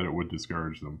don't think that it would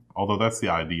discourage them. Although that's the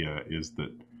idea, is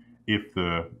that if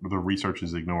the research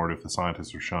is ignored, if the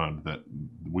scientists are shunned, that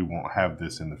we won't have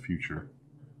this in the future.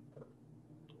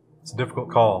 It's a difficult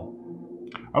call.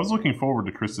 I was looking forward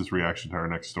to Krista's reaction to our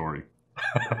next story.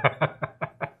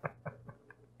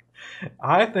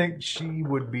 I think she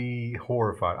would be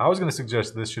horrified. I was going to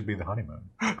suggest this should be the honeymoon.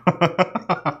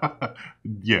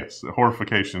 Yes,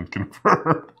 horrification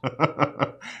confirmed.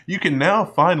 You can now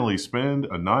finally spend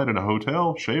a night in a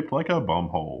hotel shaped like a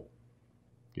bumhole.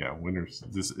 Yeah,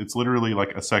 it's literally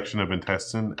like a section of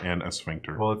intestine and a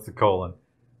sphincter. Well, it's the colon.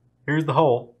 Here's the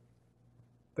hole.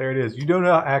 There it is. You do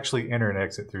not actually enter and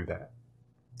exit through that.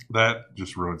 That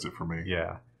just ruins it for me.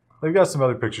 Yeah. They've got some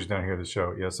other pictures down here that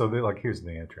show. Yeah, so they're like, here's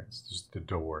the entrance. Just the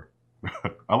door.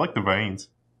 I like the veins.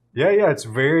 Yeah, it's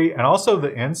very... And also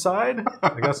the inside.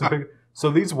 I got some pictures. So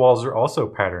these walls are also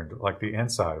patterned like the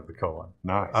inside of the colon.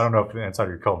 Nice. I don't know if the inside of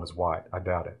your colon is white. I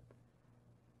doubt it.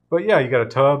 But yeah, you got a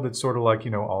tub that's sort of like,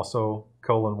 also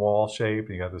colon wall shaped.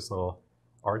 And you got this little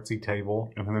artsy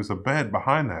table. And then there's a bed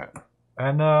behind that.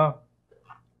 And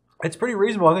it's pretty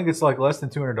reasonable. I think it's like less than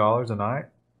 $200 a night.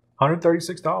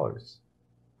 $136.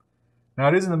 Now,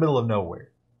 it is in the middle of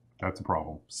nowhere. That's a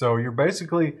problem. So you're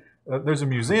basically, there's a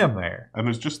museum there. And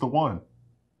there's just the one.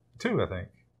 2, I think.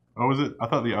 Oh, is it? I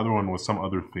thought the other one was some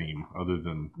other theme other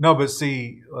than... No, but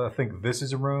see, I think this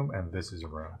is a room and this is a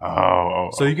room. Oh.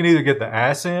 So you can either get the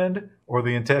ass end or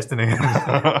the intestine end.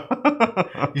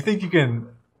 You think you can...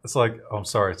 It's like, oh, I'm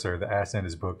sorry, sir, the ass end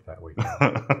is booked that weekend.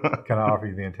 Can I offer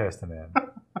you the intestine end?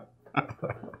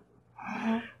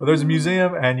 Well, there's a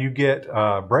museum, and you get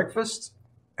breakfast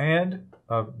and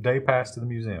a day pass to the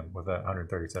museum with that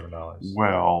 $137.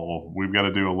 Well, we've got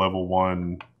to do a level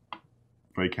 1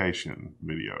 vacation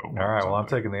video. All right, well, I'm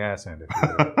taking the ass end.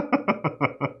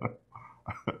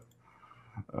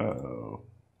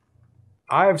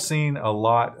 I have seen a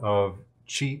lot of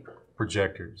cheap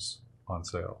projectors on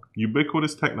sale.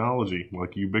 Ubiquitous technology,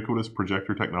 like ubiquitous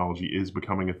projector technology, is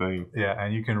becoming a thing. Yeah,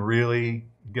 and you can really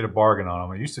get a bargain on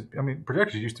them.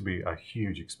 Projectors used to be a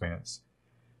huge expense.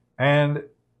 And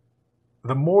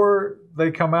the more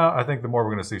they come out, I think the more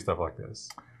we're going to see stuff like this.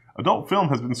 Adult film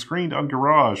has been screened on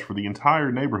Garage for the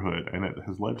entire neighborhood, and it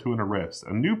has led to an arrest.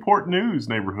 A Newport News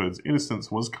neighborhood's innocence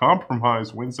was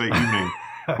compromised Wednesday evening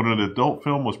when an adult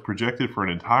film was projected for an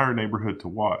entire neighborhood to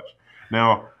watch.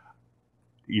 Now,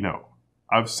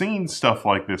 I've seen stuff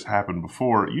like this happen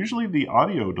before. Usually the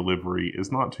audio delivery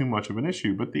is not too much of an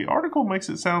issue, but the article makes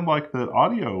it sound like the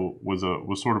audio was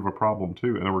sort of a problem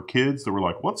too. And there were kids that were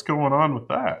like, what's going on with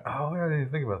that? Oh, I didn't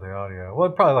even think about the audio. Well,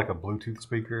 probably like a Bluetooth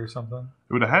speaker or something.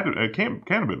 It would have had to, it can't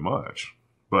have been much,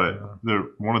 but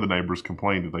one of the neighbors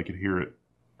complained that they could hear it.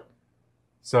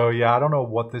 So yeah, I don't know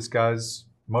what this guy's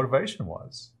motivation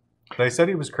was. They said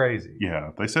he was crazy.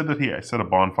 Yeah, they said that he set a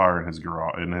bonfire in his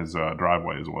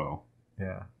driveway as well.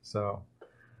 Yeah, so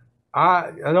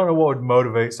I don't know what would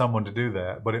motivate someone to do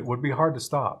that, but it would be hard to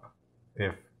stop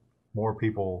if more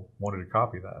people wanted to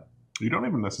copy that. You don't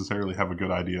even necessarily have a good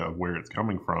idea of where it's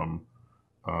coming from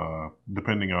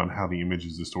depending on how the image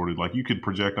is distorted. Like you could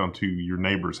project onto your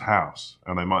neighbor's house,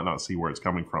 and they might not see where it's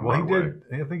coming from. Well, right he away.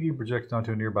 did. I think he projected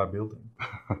onto a nearby building,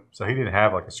 so he didn't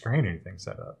have like a screen or anything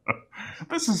set up.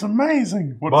 This is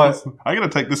amazing. What's this? I got to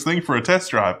take this thing for a test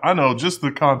drive. I know just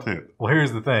the content. Well,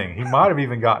 here's the thing: he might have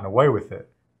even gotten away with it,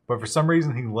 but for some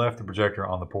reason he left the projector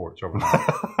on the porch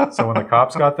overnight. So when the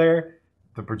cops got there,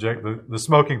 the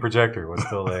smoking projector was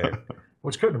still there,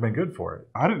 which couldn't have been good for it.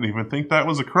 I didn't even think that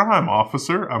was a crime,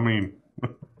 officer. I mean,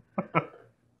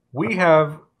 we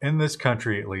have in this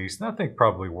country, at least, and I think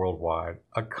probably worldwide,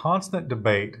 a constant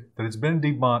debate that has been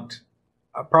debunked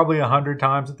probably 100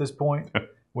 times at this point,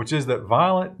 which is that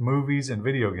violent movies and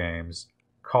video games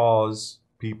cause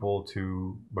people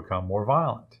to become more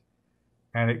violent.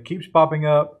 And it keeps popping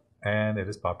up, and it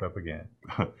has popped up again.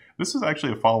 This is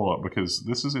actually a follow-up because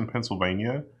this is in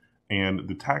Pennsylvania, and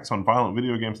the tax on violent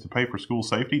video games to pay for school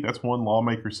safety, that's one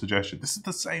lawmaker's suggestion. This is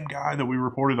the same guy that we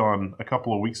reported on a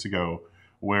couple of weeks ago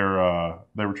where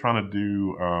they were trying to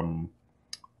do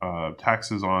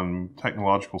taxes on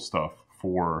technological stuff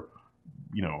for,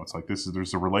 it's like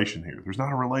there's a relation here. There's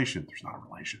not a relation. There's not a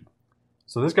relation.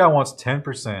 So this guy wants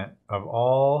 10% of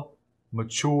all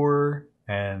mature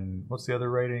and what's the other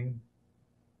rating?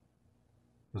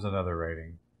 There's another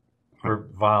rating for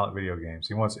violent video games.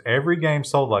 He wants every game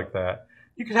sold like that.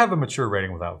 You could have a mature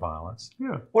rating without violence.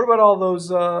 Yeah. What about all those?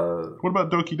 What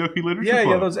about Doki Doki Literature Club?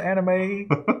 Yeah, those anime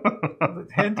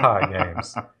hentai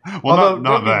games. Well, although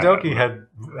not that. Doki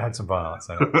had some violence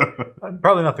in it.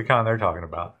 Probably not the kind they're talking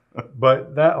about.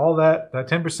 But that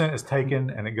 10% is taken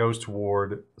and it goes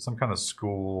toward some kind of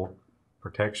school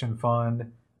protection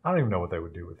fund. I don't even know what they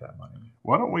would do with that money.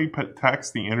 Why don't we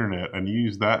tax the internet and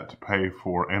use that to pay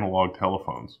for analog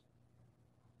telephones?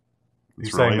 You're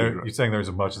saying there's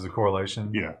as much as a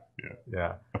correlation?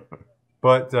 Yeah.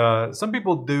 But some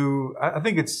people do. I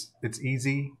think it's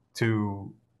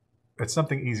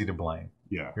something easy to blame.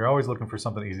 Yeah. You're always looking for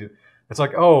something easy. It's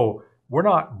like, oh, we're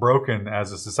not broken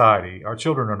as a society. Our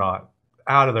children are not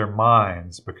out of their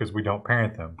minds because we don't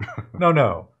parent them.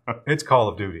 No. It's Call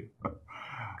of Duty.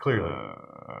 Clearly.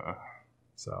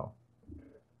 So.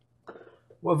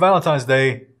 Well, Valentine's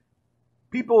Day,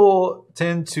 people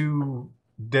tend to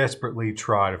desperately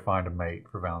try to find a mate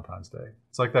for Valentine's Day.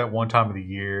 It's like that one time of the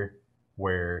year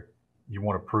where you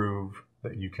want to prove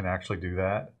that you can actually do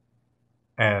that.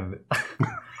 And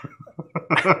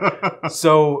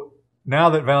so now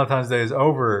that Valentine's Day is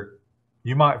over,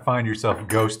 you might find yourself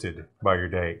ghosted by your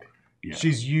date. Yeah.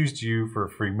 She's used you for a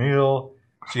free meal.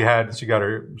 She got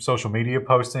her social media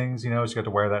postings, she got to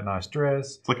wear that nice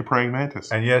dress. It's like a praying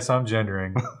mantis. And yes, I'm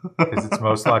gendering because it's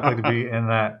most likely to be in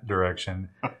that direction.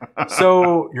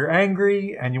 So you're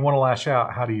angry and you want to lash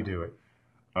out. How do you do it?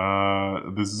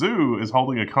 The zoo is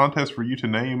holding a contest for you to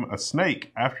name a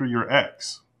snake after your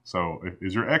ex. So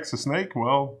is your ex a snake?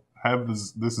 Well, have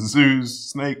this zoo's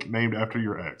snake named after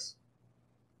your ex.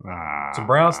 It's a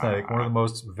brown snake, one of the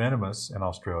most venomous in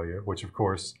Australia, which of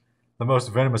course, the most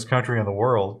venomous country in the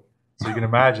world. So you can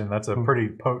imagine that's a pretty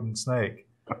potent snake.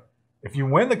 If you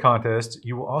win the contest,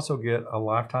 you will also get a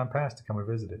lifetime pass to come and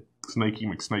visit it. Snakey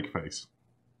McSnakeface.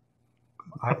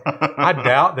 I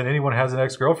doubt that anyone has an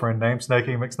ex-girlfriend named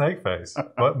Snakey McSnakeface,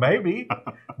 but maybe.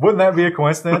 Wouldn't that be a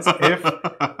coincidence if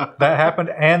that happened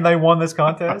and they won this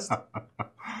contest?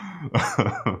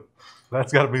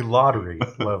 That's got to be lottery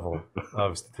level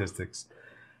of statistics.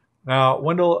 Now,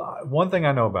 Wendell, one thing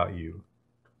I know about you,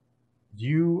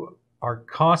 you are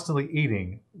constantly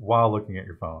eating while looking at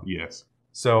your phone. Yes.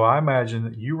 So I imagine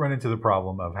that you run into the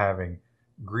problem of having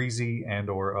greasy and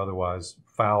or otherwise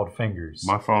fouled fingers.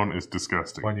 My phone is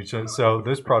disgusting. So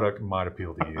this product might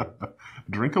appeal to you.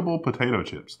 Drinkable potato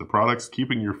chips. The product's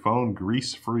keeping your phone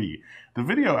grease-free. The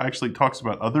video actually talks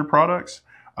about other products.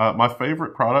 My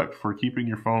favorite product for keeping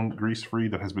your phone grease-free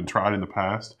that has been tried in the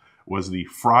past was the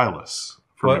Fryless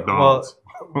from McDonald's.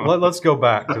 Well, let's go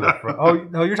back to the fry. Oh,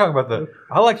 no, you're talking about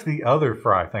I liked the other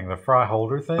fry thing, the fry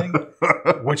holder thing,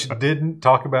 which didn't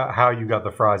talk about how you got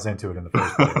the fries into it in the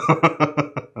first place.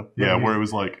 Where it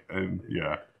was like,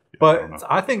 But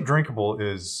I think drinkable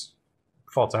is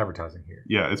false advertising here.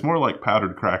 Yeah, it's more like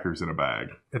powdered crackers in a bag.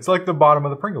 It's like the bottom of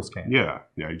the Pringles can. Yeah,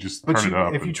 you just turn it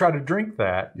up. If you try to drink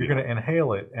that, you're going to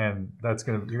inhale it, and you're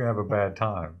going to have a bad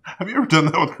time. Have you ever done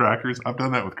that with crackers? I've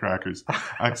done that with crackers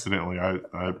accidentally. I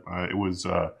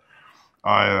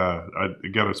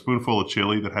got a spoonful of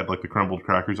chili that had like the crumbled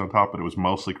crackers on top, but it was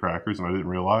mostly crackers, and I didn't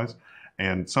realize.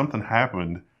 And something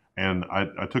happened, and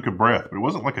I took a breath, but it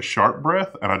wasn't like a sharp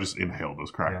breath, and I just inhaled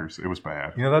those crackers. Yeah. It was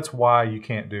bad. That's why you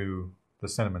can't do the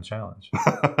cinnamon challenge.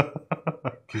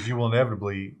 Because you will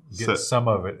inevitably get So- some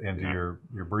of it into your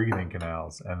breathing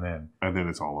canals, and then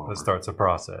it's all over. it starts a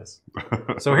process.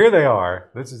 So here they are.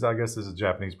 I guess this is a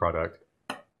Japanese product,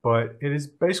 but it is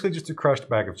basically just a crushed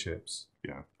bag of chips.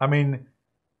 Yeah. I mean,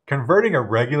 converting a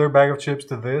regular bag of chips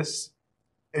to this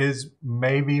is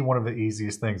maybe one of the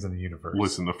easiest things in the universe.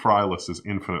 Listen, the fryless is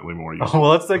infinitely more useful.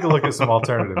 Well, let's take a look at some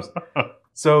alternatives.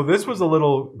 So this was a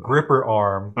little gripper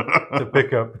arm to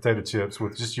pick up potato chips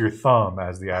with just your thumb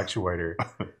as the actuator.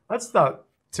 That's not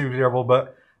too terrible,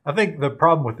 but I think the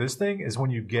problem with this thing is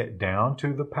when you get down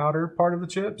to the powder part of the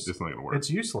chips, It's not going to work. it's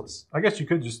useless. I guess you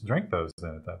could just drink those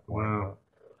then at that point. Well,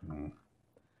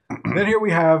 Then here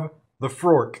we have the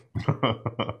fork.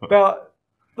 Now,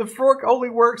 the fork only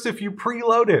works if you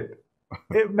preload it.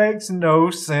 It makes no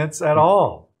sense at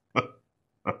all.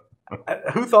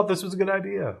 Who thought this was a good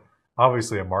idea?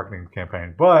 Obviously a marketing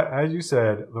campaign, but as you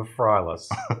said, the fryless.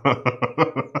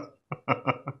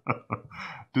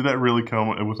 Did that really come?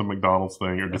 It was a McDonald's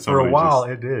thing, or did For a somebody while,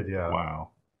 just- it did, yeah. Wow.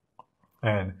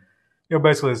 And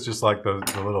basically, it's just like the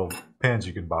little pens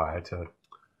you can buy to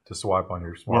swipe on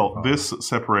your smartphone. Well, this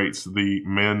separates the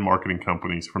men marketing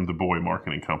companies from the boy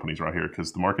marketing companies right here,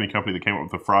 because the marketing company that came up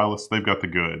with the fryless, they've got the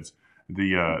goods.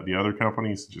 The other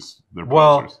companies, just they're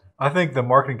posers. I think the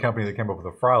marketing company that came up with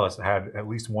the fryless had at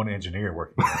least one engineer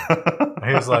working on it. And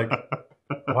he was like,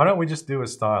 why don't we just do a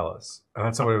stylus? And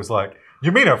then somebody was like,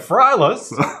 you mean a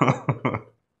fryless?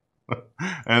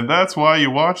 And that's why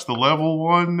you watch the Level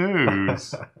 1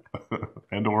 news.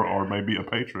 And or maybe a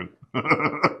patron.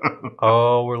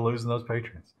 Oh, we're losing those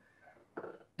patrons.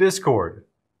 Discord.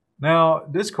 Now,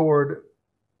 Discord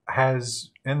has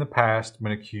in the past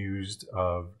been accused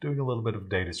of doing a little bit of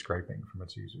data scraping from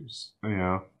its users.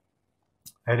 Yeah.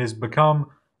 It has become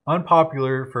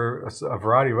unpopular for a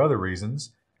variety of other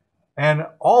reasons. And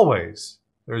always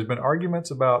there's been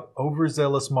arguments about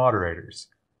overzealous moderators.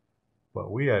 But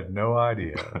we had no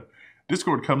idea.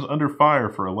 Discord comes under fire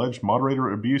for alleged moderator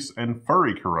abuse and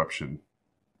furry corruption.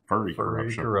 Furry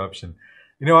corruption.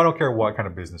 You know, I don't care what kind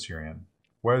of business you're in.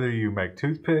 Whether you make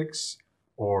toothpicks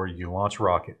or you launch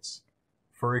rockets.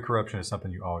 Furry corruption is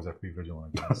something you always have to be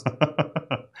vigilant against.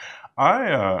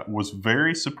 I was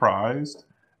very surprised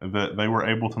that they were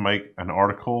able to make an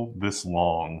article this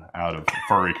long out of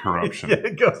furry corruption. Yeah,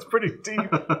 it goes pretty deep.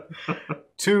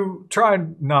 To try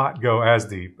and not go as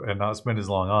deep and not spend as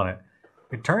long on it,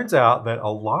 it turns out that a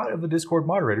lot of the Discord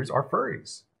moderators are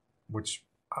furries, which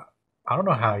I don't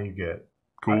know how you get.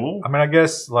 Cool. I mean, I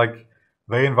guess like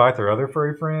they invite their other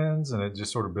furry friends and it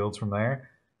just sort of builds from there.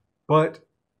 But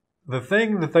the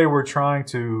thing that they were trying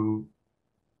to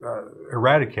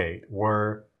eradicate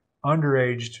were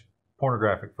underage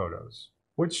pornographic photos,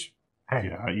 which, hey,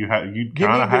 Yeah, you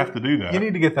kind of have to do that. you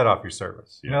need to get that off your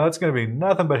service. Yeah. You know, that's going to be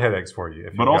nothing but headaches for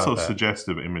you. But also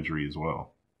suggestive imagery as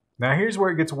well. Now, here's where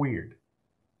it gets weird.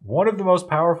 One of the most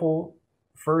powerful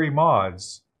furry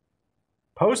mods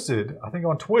posted, I think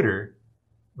on Twitter,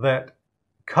 that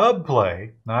Cub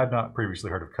Play. Now, I had not previously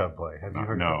heard of Cub Play. Have you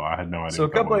heard? No, I had no idea. So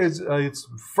what that Cub Play was. is its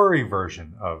furry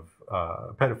version of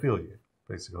pedophilia,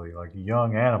 basically, like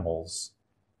young animals.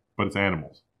 But it's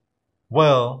animals.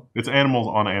 Well, It's animals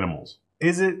on animals.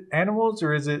 is it animals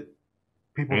or is it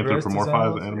people dressed as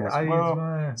Anthropomorphized animals?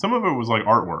 animals. Some of it was like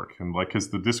artwork, and like because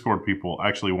the Discord people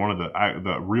actually one of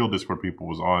the real Discord people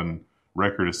was on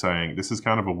record as saying this is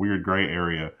kind of a weird gray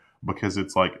area because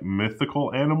it's like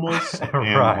mythical animals and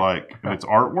Right. and it's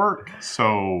artwork.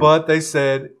 So, But they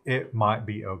said it might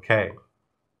be okay.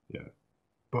 Yeah.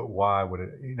 But why would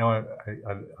it? You know,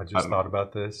 I just don't thought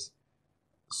about this.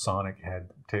 Sonic had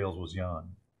Tails was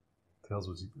young. Tails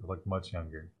was like much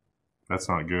younger. that's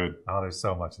not good. Oh, there's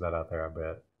so much of that out there. I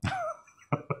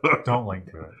bet. Don't link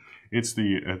to it.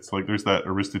 It's like there's that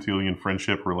Aristotelian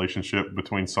friendship relationship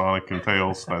between Sonic and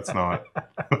Tails. That's not.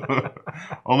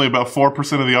 Only about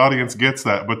 4% of the audience gets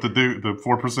that, but the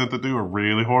 4% that do are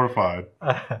really horrified.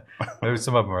 Maybe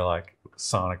some of them are like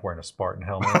Sonic wearing a Spartan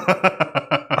helmet.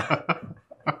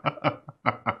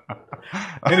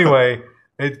 Anyway,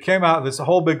 it came out this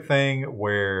whole big thing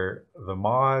where the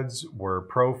mods were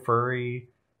pro furry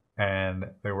and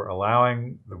they were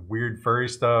allowing the weird furry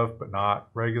stuff but not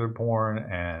regular porn,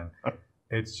 and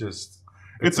it's just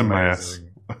It's a mess.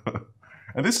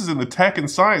 And this is in the tech and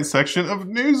science section of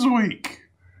Newsweek.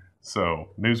 So,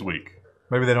 Newsweek.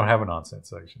 Maybe they don't have a nonsense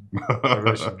section. Maybe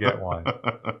they should get one.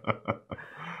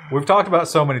 We've talked about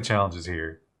so many challenges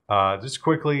here. Just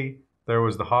quickly, there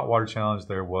was the hot water challenge.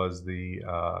 There was the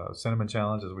cinnamon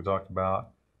challenge, as we talked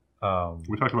about.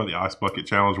 We talked about the ice bucket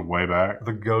challenge way back.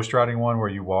 The ghost riding one where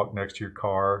you walk next to your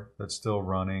car that's still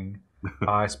running.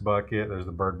 Ice bucket. There's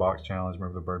the bird box challenge.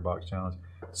 Remember the bird box challenge?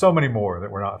 So many more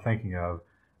that we're not thinking of.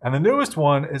 And the newest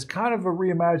one is kind of a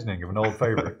reimagining of an old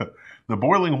favorite. The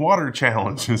boiling water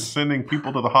challenge is sending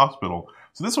people to the hospital.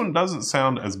 So this one doesn't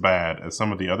sound as bad as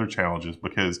some of the other challenges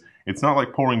because it's not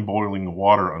like pouring boiling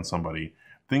water on somebody.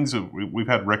 We've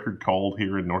had record cold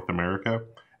here in North America.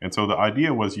 And so the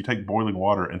idea was you take boiling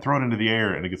water and throw it into the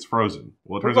air and it gets frozen.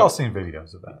 Well, we've all seen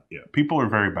videos of that. Yeah, people are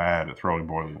very bad at throwing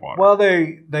boiling water. Well,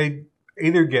 they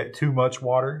either get too much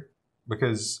water,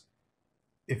 because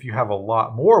if you have a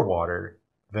lot more water,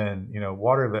 then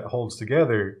water that holds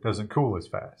together doesn't cool as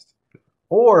fast.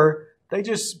 Or they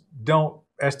just don't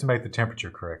estimate the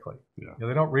temperature correctly. Yeah.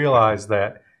 They don't realize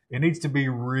that it needs to be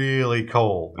really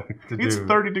cold. It's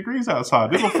 30 degrees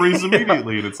outside. It'll freeze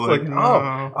immediately. And it's like,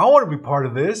 oh, I want to be part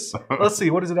of this. Let's see,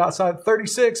 what is it outside?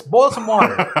 36. Boil some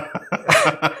water.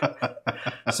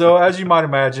 So as you might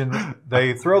imagine,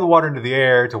 they throw the water into the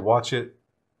air to watch it,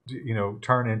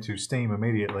 turn into steam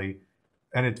immediately,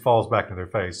 and it falls back into their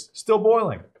face, still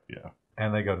boiling. Yeah.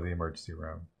 And they go to the emergency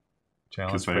room.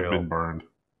 Challenge failed. Because they've been burned.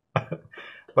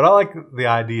 But I like the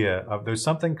idea of there's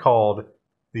something called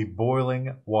the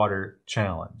boiling water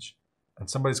challenge. And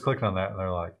somebody's clicking on that and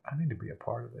they're like, I need to be a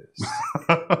part of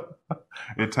this.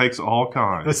 It takes all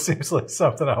kinds. This seems like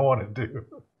something I want to do.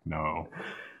 No.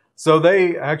 So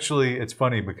they actually, it's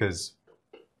funny because,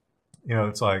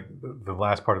 it's like the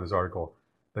last part of this article,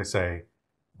 they say,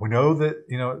 we know that,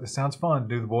 it sounds fun to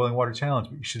do the boiling water challenge,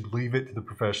 but you should leave it to the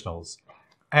professionals.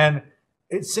 And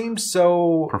it seems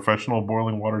so... Professional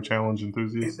boiling water challenge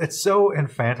enthusiasts? It's so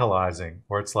infantilizing,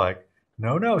 where it's like,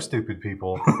 no, stupid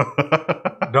people.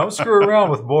 Don't screw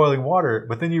around with boiling water.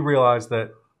 But then you realize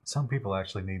that some people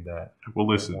actually need that. Well,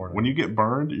 listen, when you get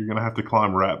burned, you're going to have to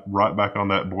climb right back on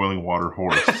that boiling water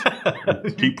horse.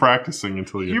 Keep practicing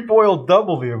until you... You boil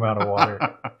double the amount of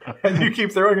water, and you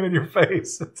keep throwing it in your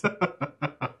face.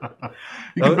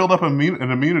 You can build up an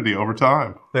immunity over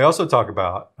time. They also talk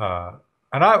about...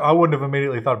 and I wouldn't have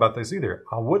immediately thought about this either.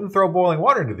 I wouldn't throw boiling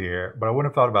water into the air, but I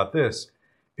wouldn't have thought about this.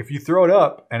 If you throw it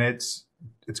up and it's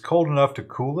cold enough to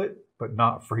cool it, but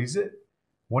not freeze it,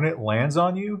 when it lands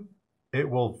on you, it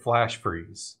will flash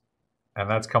freeze. And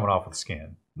that's coming off of the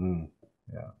skin. Mm.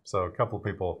 Yeah. So a couple of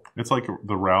people... It's like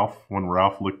when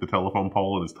Ralph licked the telephone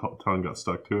pole and his tongue got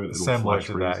stuck to it. Similar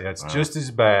to that. Yeah, it's just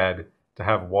as bad to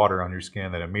have water on your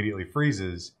skin that immediately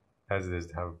freezes as it is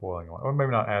to have boiling water. Or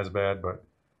maybe not as bad, but...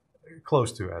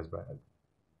 close to as bad.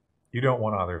 You don't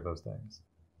want either of those things.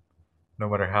 No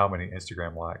matter how many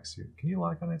Instagram likes. Can you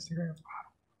like on Instagram?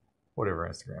 Whatever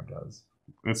Instagram does.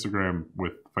 Instagram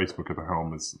with Facebook at the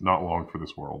helm is not long for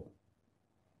this world.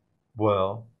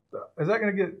 Well, is that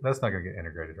going to get... That's not going to get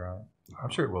integrated, right? I'm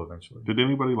sure it will eventually. Did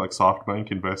anybody like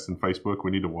SoftBank invest in Facebook?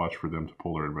 We need to watch for them to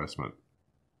pull their investment.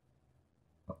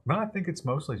 No, I think it's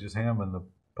mostly just him and the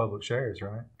public shares,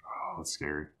 right? Oh, that's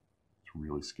scary. It's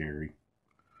really scary.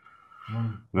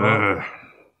 Well,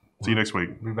 see you next week.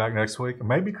 We'll be back next week.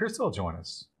 Maybe Crystal will join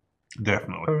us.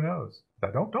 Definitely. Who knows?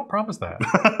 Don't promise that.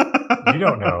 You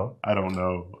don't know. I don't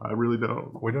know. I really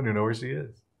don't. We don't even know where she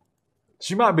is.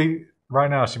 She might be right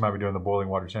now. She might be doing the boiling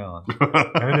water challenge,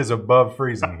 and it is above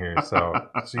freezing here, so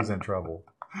she's in trouble.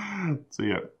 See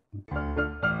ya.